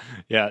 Yeah.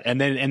 Yeah.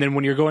 And then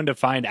when you're going to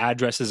find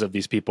addresses of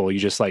these people, you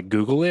just like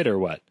Google it or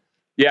what?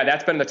 Yeah,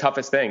 that's been the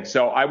toughest thing.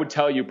 So I would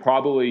tell you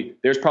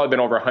there's probably been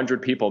over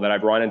 100 people that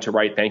I've run in to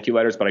write thank you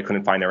letters, but I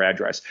couldn't find their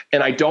address.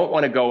 And I don't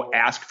want to go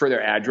ask for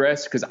their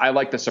address because I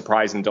like the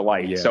surprise and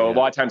delight. A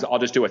lot of times I'll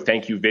just do a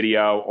thank you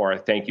video or a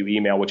thank you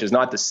email, which is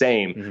not the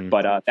same,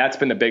 but that's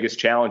been the biggest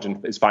challenge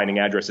is finding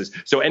addresses.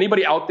 So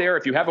anybody out there,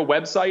 if you have a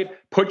website,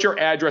 put your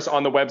address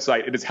on the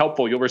website. It is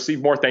helpful. You'll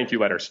receive more thank you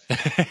letters.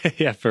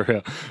 Yeah,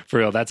 for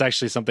real. That's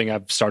actually something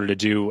I've started to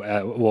do.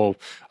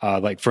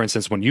 Like for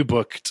instance, when you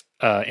booked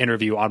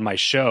interview on my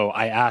show,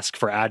 I ask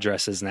for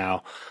addresses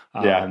now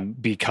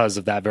because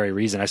of that very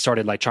reason. I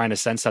started like trying to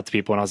send stuff to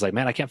people, and I was like,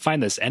 man, I can't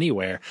find this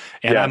anywhere.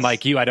 And I'm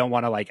like you, I don't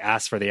want to like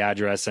ask for the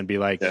address and be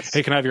like,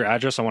 hey, can I have your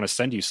address? I want to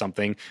send you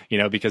something,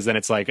 because then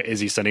it's like, is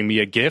he sending me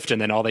a gift?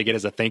 And then all they get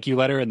is a thank you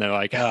letter, and they're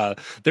like,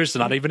 there's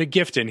not even a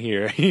gift in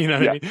here. You know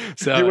what I mean?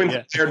 So you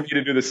inspired me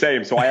to do the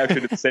same. So I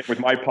actually did the same with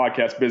my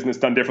podcast, Business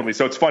Done Differently.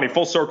 So it's funny,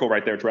 full circle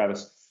right there,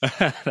 Travis.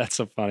 That's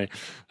so funny.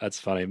 That's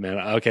funny, man.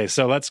 Okay,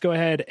 so let's go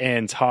ahead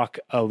and talk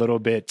a little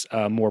bit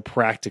more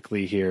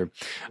practically here,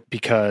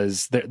 because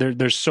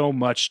there's so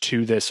much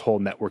to this whole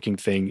networking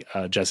thing,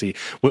 Jesse.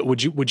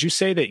 Would you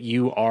say that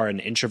you are an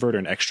introvert or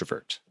an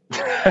extrovert?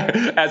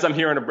 As I'm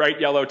here in a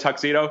bright yellow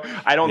tuxedo,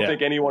 I don't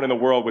think anyone in the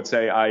world would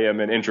say I am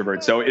an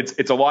introvert. So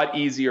it's a lot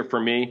easier for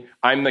me.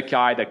 I'm the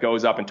guy that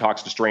goes up and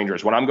talks to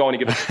strangers. When I'm going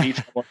to give a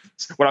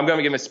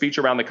speech,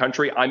 around the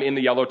country, I'm in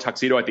the yellow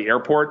tuxedo at the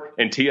airport,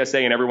 and TSA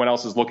and everyone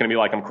else is looking at me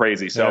like I'm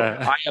crazy. So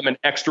I am an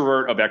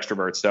extrovert of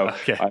extroverts. So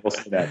I will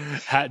say that.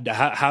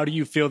 How do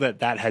you feel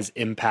that has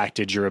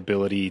impacted your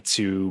ability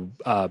to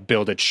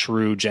build a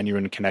true,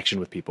 genuine connection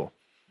with people?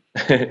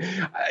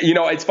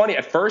 It's funny.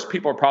 At first,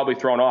 people are probably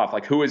thrown off,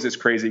 like, who is this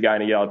crazy guy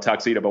in a yellow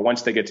tuxedo? But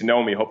once they get to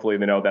know me, hopefully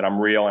they know that I'm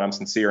real and I'm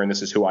sincere and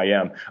this is who I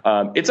am.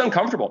 It's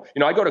uncomfortable.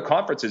 I go to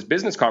conferences,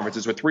 business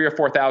conferences with 3,000 or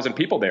 4,000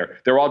 people there.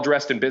 They're all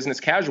dressed in business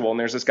casual, and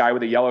there's this guy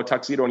with a yellow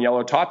tuxedo and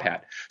yellow top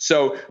hat.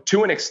 So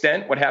to an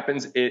extent, what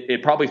happens,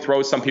 it probably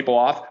throws some people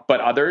off, but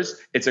others,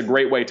 it's a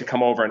great way to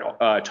come over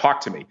and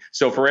talk to me.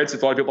 So for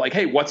instance, a lot of people are like,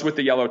 hey, what's with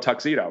the yellow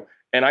tuxedo?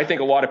 And I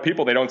think a lot of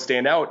people, they don't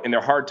stand out and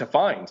they're hard to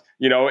find.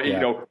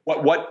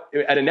 What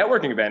at a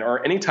networking event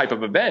or any type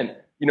of event,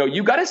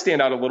 you got to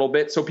stand out a little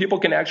bit so people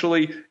can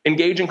actually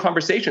engage in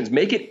conversations.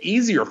 Make it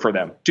easier for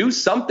them. Do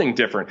something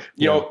different.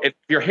 If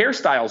your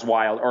hairstyle's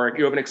wild, or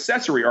you have an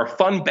accessory or a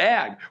fun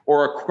bag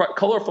or a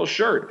colorful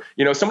shirt,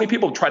 so many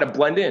people try to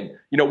blend in.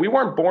 We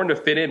weren't born to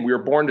fit in. We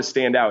were born to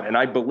stand out. And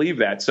I believe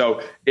that.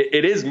 So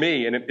it is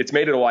me, and it's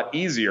made it a lot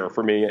easier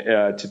for me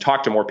to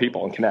talk to more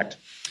people and connect.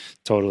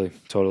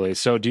 Totally.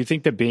 So do you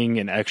think that being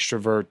an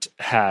extrovert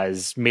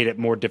has made it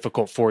more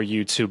difficult for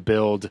you to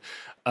build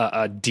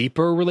a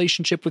deeper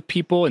relationship with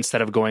people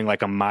instead of going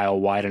like a mile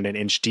wide and an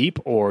inch deep,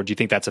 or do you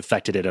think that's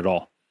affected it at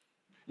all?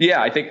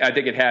 Yeah, I think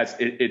it has.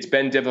 It's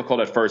been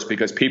difficult at first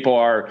because people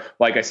are,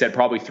 like I said,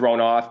 probably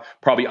thrown off,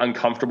 probably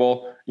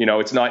uncomfortable.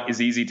 It's not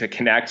as easy to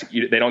connect.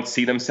 They don't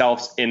see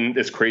themselves in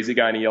this crazy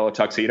guy in a yellow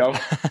tuxedo.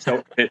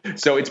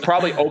 So it's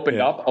probably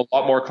opened up a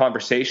lot more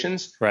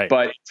conversations, right?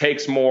 But it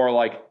takes more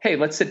like, hey,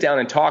 let's sit down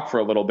and talk for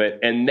a little bit.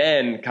 And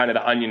then kind of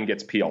the onion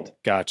gets peeled.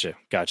 Gotcha.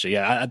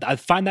 Yeah, I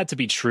find that to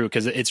be true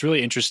because it's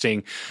really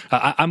interesting.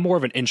 I'm more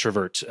of an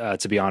introvert,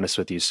 to be honest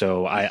with you.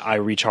 So I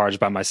recharge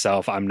by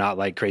myself. I'm not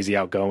like crazy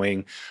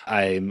outgoing.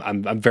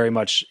 I'm very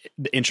much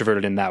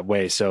introverted in that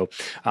way. So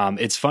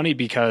it's funny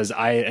because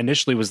I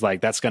initially was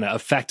like, that's going to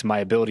affect my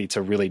ability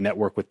to really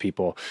network with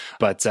people.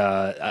 But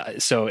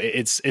so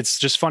it's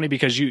just funny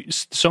because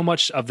so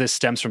much of this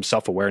stems from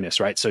self-awareness,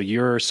 right? So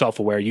you're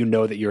self-aware,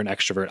 that you're an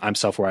extrovert. I'm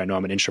self-aware, I know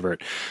I'm an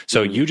introvert.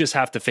 So you just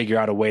have to figure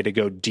out a way to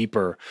go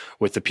deeper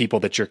with the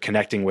people that you're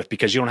connecting with,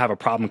 because you don't have a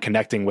problem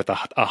connecting with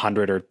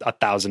 100 or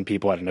 1,000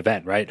 people at an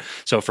event, right?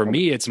 So for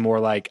me, it's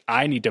more like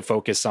I need to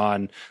focus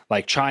on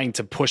like trying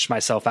to push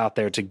myself out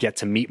there to get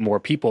to meet more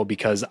people,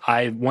 because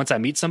once I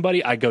meet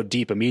somebody, I go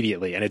deep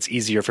immediately, and it's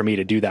easier for me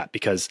to do that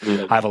because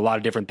I have a lot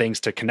of different things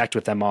to connect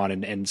with them on.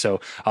 And so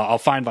I'll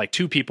find like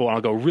 2 people and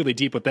I'll go really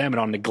deep with them, and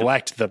I'll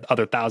neglect the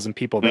other 1,000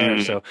 people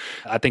there. So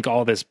I think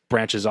all this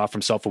branches off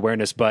from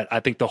self-awareness, but I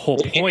think the whole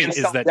point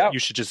is that you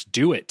should just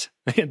do it.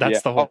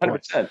 That's the whole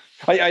 100%. Point.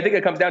 I think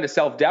it comes down to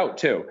self-doubt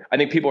too. I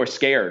think people are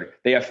scared.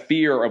 They have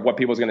fear of what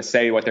people's going to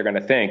say, what they're going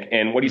to think.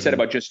 And what you said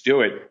about just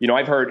do it,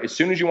 I've heard as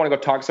soon as you want to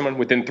go talk to someone,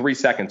 within 3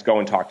 seconds, go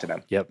and talk to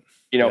them. Yep.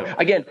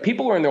 Again,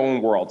 people are in their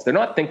own worlds. They're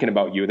not thinking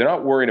about you. They're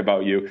not worrying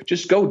about you.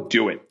 Just go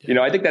do it.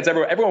 I think that's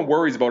everyone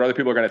worries about what other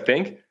people are going to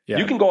think. Yeah.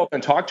 You can go up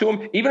and talk to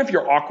them. Even if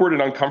you're awkward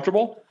and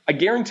uncomfortable, I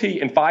guarantee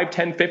in 5,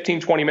 10,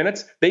 15, 20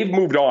 minutes, they've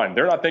moved on.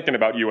 They're not thinking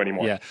about you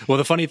anymore. Yeah. Well,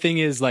 the funny thing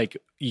is like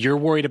you're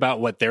worried about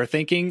what they're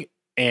thinking.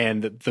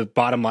 And the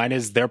bottom line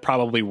is they're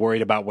probably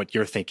worried about what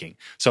you're thinking.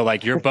 So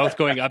like you're both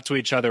going up to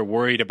each other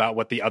worried about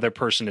what the other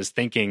person is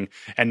thinking,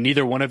 and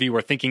neither one of you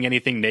are thinking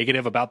anything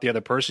negative about the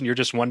other person. You're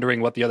just wondering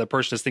what the other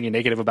person is thinking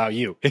negative about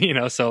you.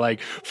 So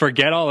like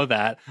forget all of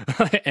that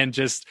and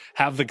just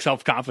have the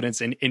self-confidence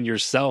in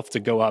yourself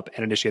to go up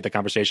and initiate the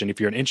conversation. If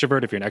you're an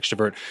introvert, if you're an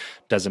extrovert,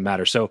 doesn't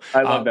matter. So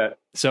I love that.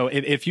 So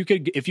if you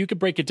could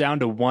break it down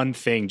to one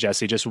thing,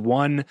 Jesse, just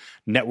one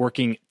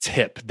networking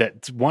tip,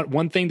 that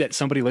one thing that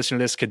somebody listening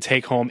to this could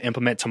take home,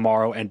 implement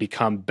tomorrow, and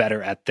become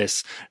better at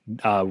this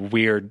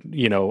weird,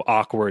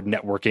 awkward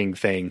networking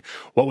thing,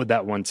 what would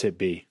that one tip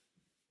be?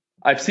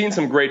 I've seen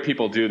some great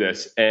people do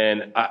this,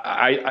 and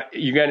I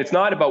again, it's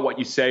not about what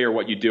you say or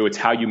what you do; it's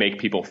how you make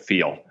people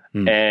feel.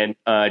 And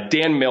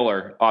Dan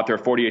Miller, author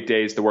of 48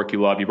 Days, The Work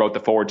You Love, he wrote the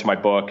foreword to my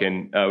book,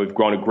 and we've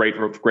grown a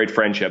great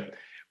friendship.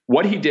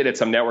 What he did at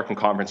some networking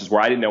conferences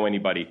where I didn't know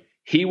anybody,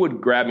 he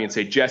would grab me and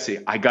say, Jesse,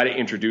 I got to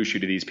introduce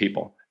you to these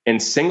people,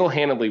 and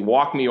single-handedly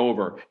walk me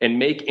over and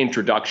make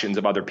introductions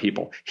of other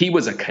people. He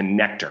was a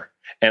connector.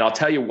 And I'll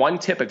tell you one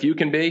tip, if you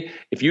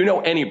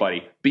know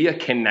anybody, be a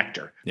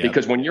connector. Yeah.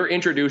 Because when you're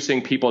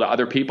introducing people to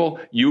other people,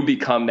 you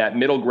become that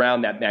middle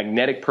ground, that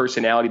magnetic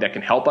personality that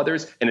can help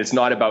others. And it's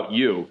not about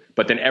you,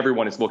 but then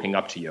everyone is looking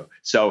up to you.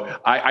 So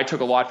I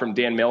took a lot from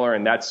Dan Miller,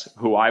 and that's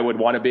who I would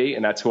want to be.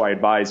 And that's who I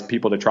advise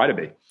people to try to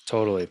be.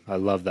 Totally. I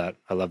love that.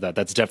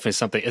 That's definitely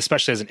something,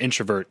 especially as an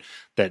introvert,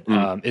 that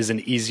is an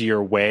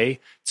easier way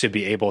to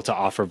be able to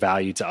offer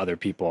value to other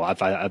people.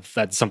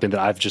 That's something that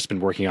I've just been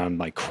working on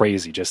like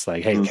crazy, just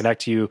like, hey,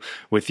 connect you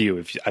with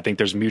you. I think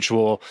there's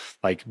mutual,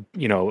 like,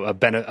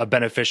 a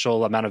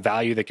beneficial amount of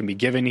value that can be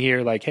given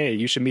here. Like, hey,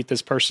 you should meet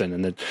this person.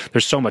 And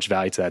there's so much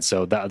value to that.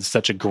 So that's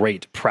such a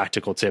great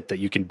practical tip that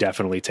you can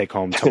definitely take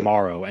home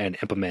tomorrow and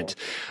implement.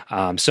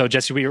 So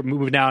Jesse, we are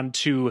moving down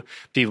to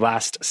the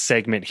last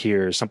segment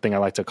here, something I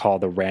like to call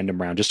the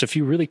random round. Just a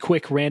few really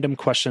quick random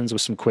questions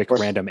with some quick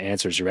random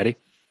answers. You ready?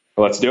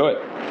 Let's do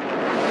it.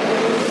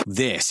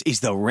 This is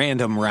the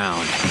random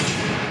round.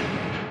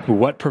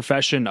 What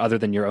profession other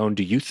than your own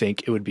do you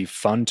think it would be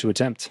fun to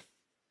attempt?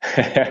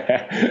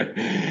 I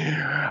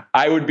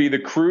would be the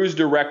cruise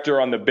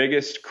director on the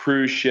biggest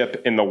cruise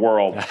ship in the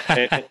world.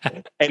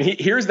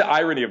 Here's the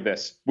irony of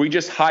this. We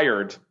just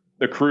hired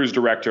the cruise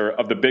director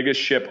of the biggest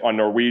ship on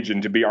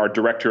Norwegian to be our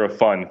director of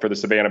fun for the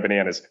Savannah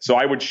Bananas. So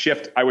I would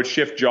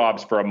shift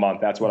jobs for a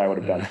month. That's what I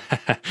would have done.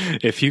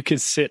 If you could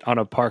sit on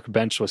a park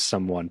bench with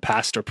someone,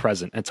 past or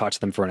present, and talk to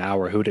them for an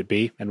hour, who'd it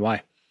be and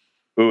why?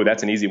 Ooh,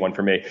 that's an easy one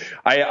for me.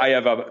 I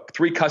have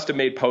 3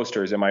 custom-made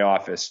posters in my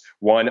office.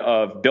 One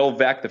of Bill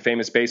Veeck, the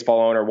famous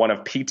baseball owner, one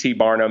of P.T.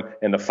 Barnum,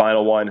 and the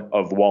final one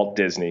of Walt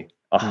Disney.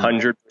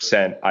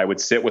 100%. I would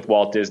sit with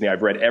Walt Disney.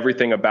 I've read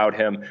everything about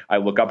him. I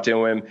look up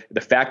to him. The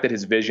fact that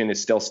his vision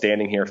is still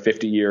standing here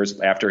 50 years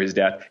after his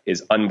death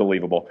is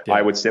unbelievable. Yeah.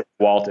 I would sit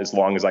with Walt as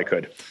long as I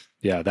could.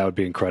 Yeah, that would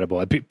be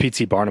incredible.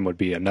 P.T. Barnum would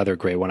be another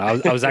great one.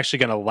 I was actually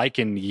going to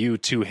liken you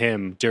to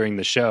him during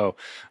the show,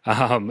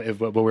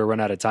 but we run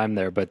out of time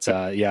there. But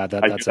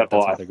that's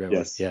another great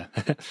one. Yeah.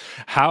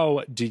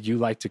 How do you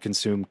like to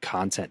consume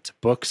content?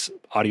 Books,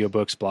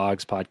 audiobooks,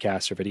 blogs,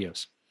 podcasts, or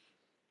videos?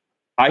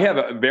 I have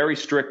a very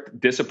strict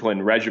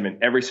discipline regimen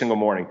every single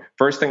morning.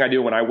 First thing I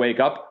do when I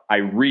wake up, I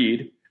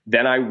read,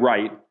 then I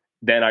write,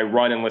 then I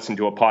run and listen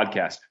to a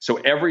podcast. So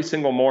every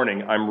single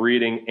morning I'm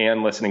reading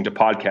and listening to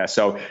podcasts.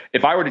 So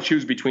if I were to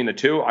choose between the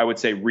two, I would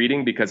say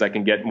reading because I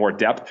can get more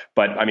depth.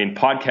 But I mean,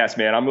 podcasts,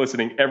 man, I'm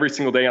listening every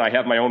single day and I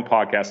have my own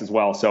podcast as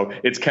well. So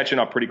it's catching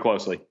up pretty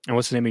closely. And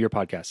what's the name of your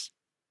podcast?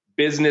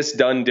 Business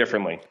Done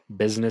Differently.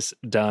 Business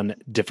Done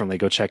Differently.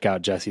 Go check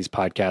out Jesse's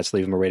podcast.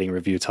 Leave him a rating and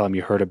review. Tell him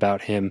you heard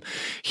about him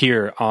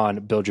here on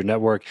Build Your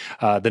Network.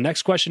 The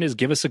next question is,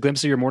 give us a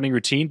glimpse of your morning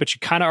routine, but you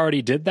kind of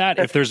already did that.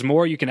 If there's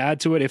more, you can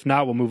add to it. If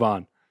not, we'll move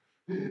on.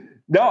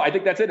 No, I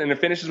think that's it. And it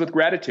finishes with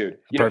gratitude.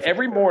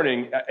 Every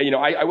morning,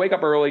 I wake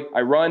up early,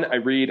 I run, I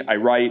read, I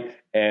write,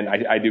 and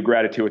I do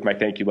gratitude with my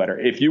thank you letter.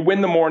 If you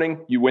win the morning,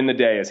 you win the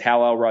day, as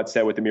Hal Elrod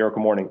said with the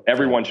Miracle Morning.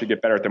 Everyone should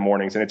get better at their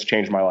mornings, and it's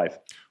changed my life.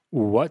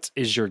 What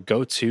is your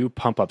go-to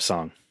pump-up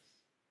song?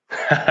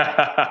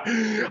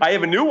 I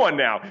have a new one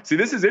now. See,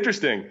 this is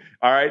interesting.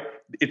 All right.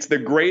 It's the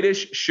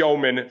Greatest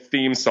Showman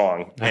theme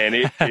song, and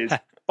it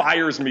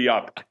fires me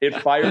up.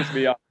 It fires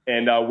me up.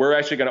 And we're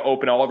actually going to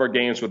open all of our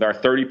games with our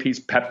 30-piece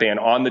pep band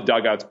on the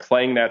dugouts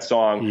playing that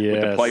song with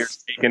the players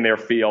taking their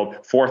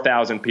field,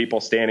 4,000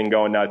 people standing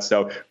going nuts.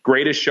 So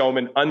Greatest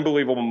Showman,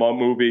 unbelievable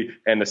movie,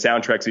 and the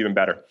soundtrack's even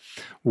better.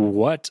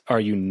 What are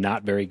you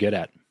not very good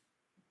at?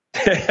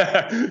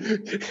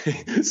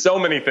 So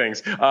many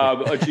things.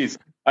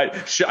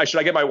 Should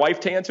I get my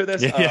wife to answer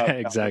this? Yeah,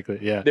 exactly.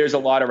 Yeah, there's a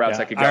lot of routes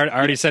I could go. I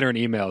already sent her an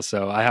email,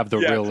 so I have the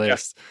real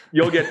list.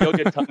 You'll get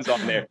tons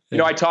on there.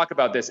 I talk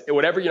about this.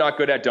 Whatever you're not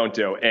good at, don't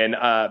do. And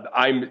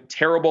I'm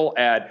terrible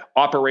at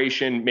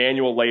operation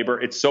manual labor.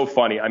 It's so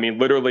funny. I mean,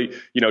 literally,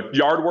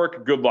 yard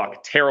work. Good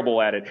luck.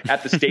 Terrible at it.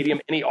 At the stadium,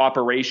 any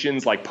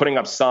operations like putting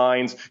up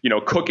signs,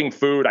 cooking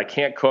food. I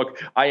can't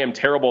cook. I am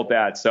terrible at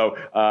that. So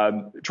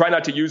try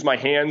not to use my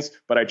hands,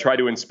 but I try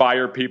to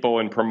inspire people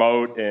and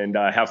promote and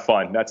have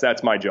fun.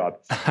 That's my job.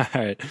 All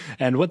right.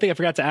 And one thing I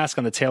forgot to ask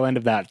on the tail end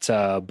of that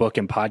book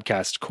and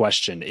podcast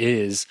question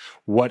is,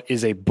 what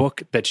is a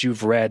book that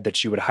you've read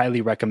that you would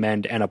highly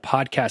recommend and a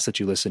podcast that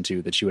you listen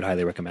to that you would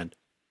highly recommend?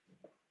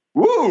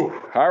 Woo!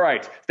 All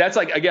right. That's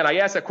again, I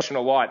ask that question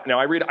a lot.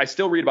 Now I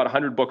still read about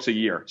 100 books a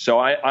year. So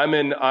I'm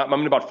in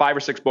about 5 or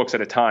 6 books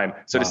at a time.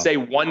 So To say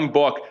one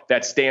book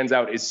that stands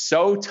out is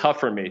so tough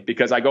for me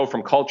because I go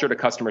from culture to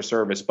customer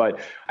service.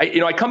 But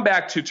I come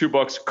back to 2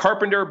 books,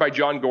 Carpenter by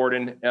John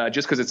Gordon,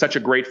 just because it's such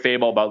a great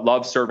fable about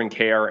love, serve, and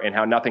care and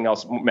how nothing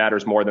else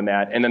matters more than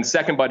that. And then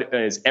second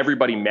is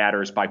Everybody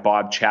Matters by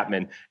Bob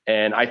Chapman.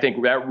 And I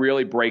think that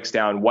really breaks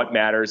down what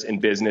matters in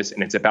business.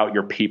 And it's about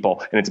your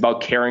people and it's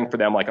about caring for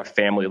them like a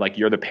family, like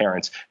you're the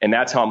parents. And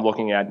that's how I'm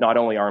looking at not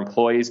only our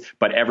employees,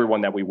 but everyone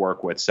that we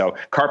work with. So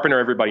Carpenter,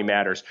 Everybody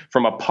Matters.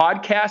 From a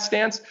podcast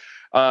stance,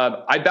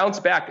 I bounce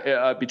back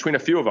between a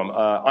few of them.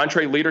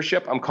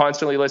 EntreLeadership, I'm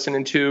constantly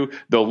listening to.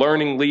 The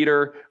Learning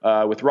Leader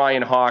with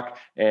Ryan Hawk.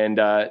 And,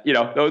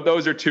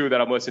 those are 2 that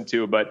I'm listening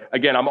to. But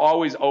again, I'm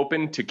always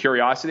open to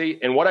curiosity.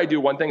 And what I do,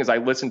 one thing is I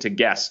listen to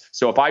guests.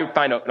 So if I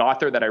find an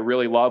author that I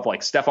really love,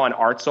 like Stefan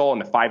Artzel and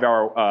the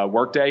 5-Hour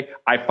Workday,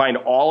 I find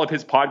all of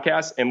his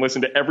podcasts and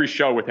listen to every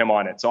show with him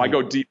on it. So I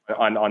go deep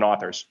on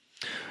authors.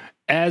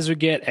 As we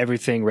get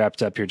everything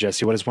wrapped up here,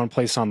 Jesse, what is one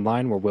place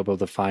online where we'll be able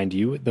to find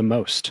you the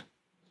most?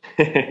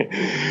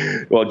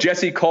 Well,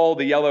 Jesse Cole,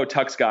 the Yellow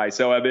Tux guy.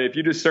 So if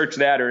you just search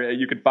that, or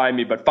you can find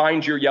me. But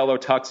Find Your Yellow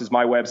Tux is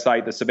my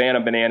website, the Savannah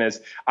Bananas.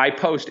 I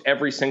post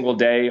every single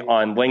day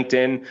on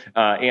LinkedIn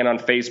and on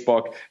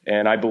Facebook.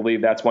 And I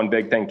believe that's one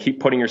big thing. Keep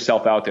putting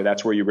yourself out there.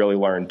 That's where you really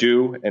learn.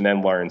 Do and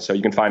then learn. So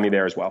you can find me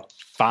there as well.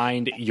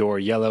 Find Your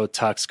Yellow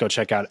Tux. Go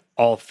check out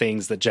all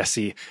things that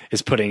Jesse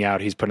is putting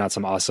out. He's putting out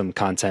some awesome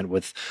content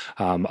with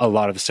a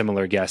lot of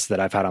similar guests that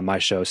I've had on my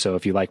show. So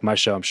if you like my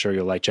show, I'm sure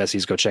you'll like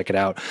Jesse's. Go check it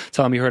out.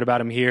 Tell him you heard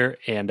about him here.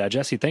 And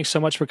Jesse, thanks so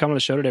much for coming on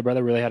the show today,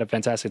 brother. Really had a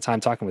fantastic time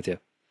talking with you.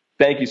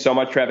 Thank you so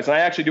much, Travis. And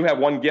I actually do have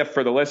one gift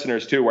for the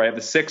listeners too, where I have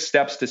the 6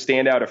 steps to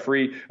stand out, a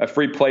free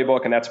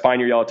playbook, and that's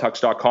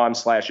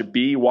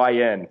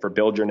findyouryellowtux.com/BYN for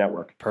Build Your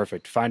Network.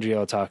 Perfect.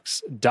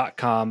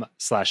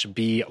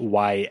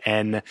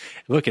 Findyouryellowtux.com/BYN.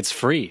 Look, it's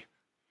free.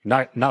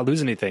 Not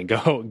losing anything.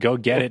 Go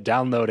get it,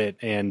 download it,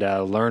 and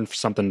learn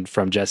something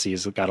from Jesse.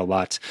 He's got a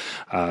lot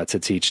to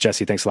teach.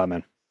 Jesse, thanks a lot,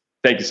 man.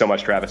 Thank you so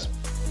much, Travis.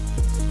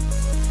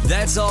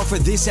 That's all for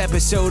this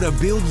episode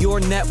of Build Your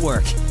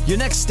Network. Your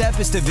next step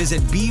is to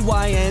visit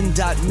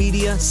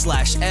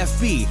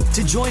byn.media/FB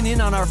to join in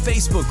on our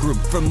Facebook group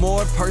for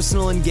more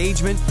personal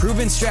engagement,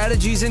 proven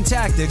strategies, and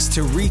tactics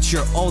to reach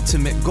your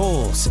ultimate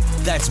goals.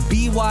 That's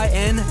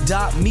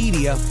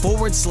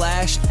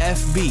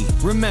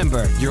byn.media/FB.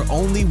 Remember, you're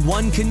only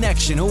one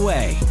connection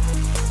away.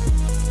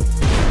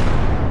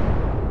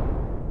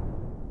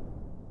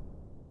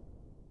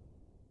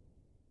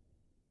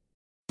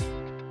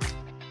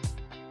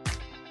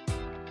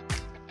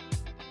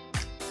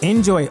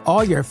 Enjoy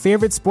all your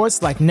favorite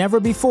sports like never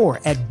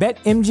before at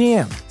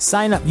BetMGM.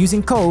 Sign up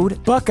using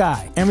code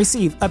Buckeye and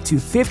receive up to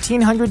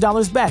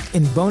 $1,500 back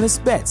in bonus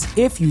bets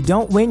if you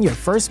don't win your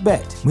first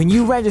bet. When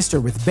you register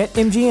with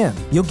BetMGM,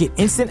 you'll get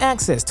instant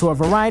access to a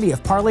variety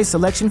of parlay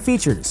selection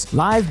features,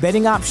 live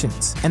betting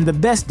options, and the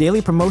best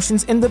daily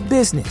promotions in the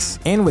business.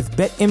 And with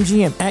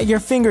BetMGM at your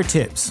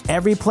fingertips,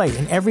 every play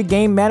and every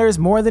game matters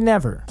more than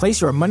ever.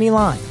 Place your money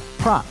line,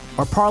 prop,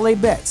 or parlay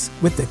bets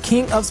with the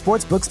king of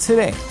sportsbooks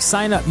today.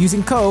 Sign up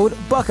using code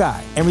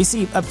Buckeye and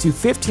receive up to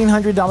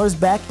 $1,500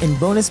 back in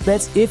bonus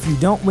bets if you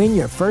don't win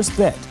your first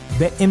bet.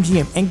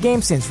 BetMGM and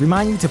GameSense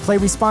remind you to play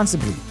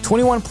responsibly.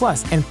 21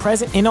 plus and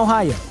present in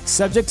Ohio,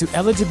 subject to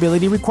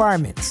eligibility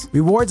requirements.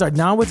 Rewards are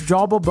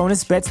non-withdrawable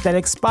bonus bets that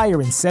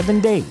expire in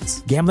 7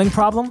 days. Gambling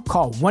problem?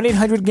 Call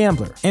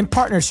 1-800-GAMBLER. In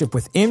partnership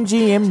with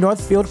MGM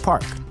Northfield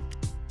Park.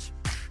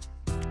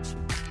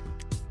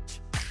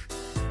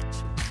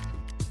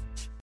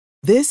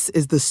 This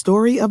is the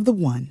story of the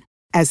one.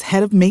 As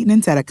head of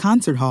maintenance at a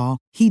concert hall,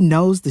 he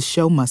knows the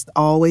show must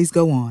always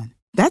go on.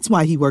 That's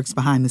why he works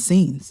behind the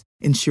scenes,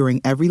 ensuring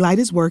every light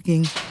is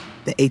working,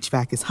 the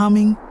HVAC is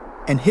humming,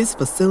 and his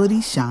facility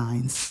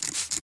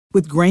shines.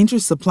 With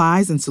Grainger's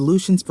supplies and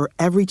solutions for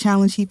every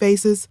challenge he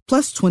faces,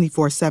 plus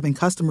 24/7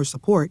 customer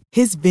support,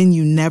 his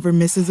venue never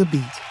misses a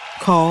beat.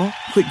 Call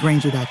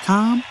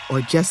quickgrainger.com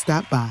or just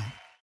stop by.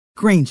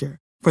 Grainger,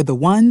 for the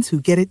ones who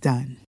get it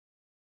done.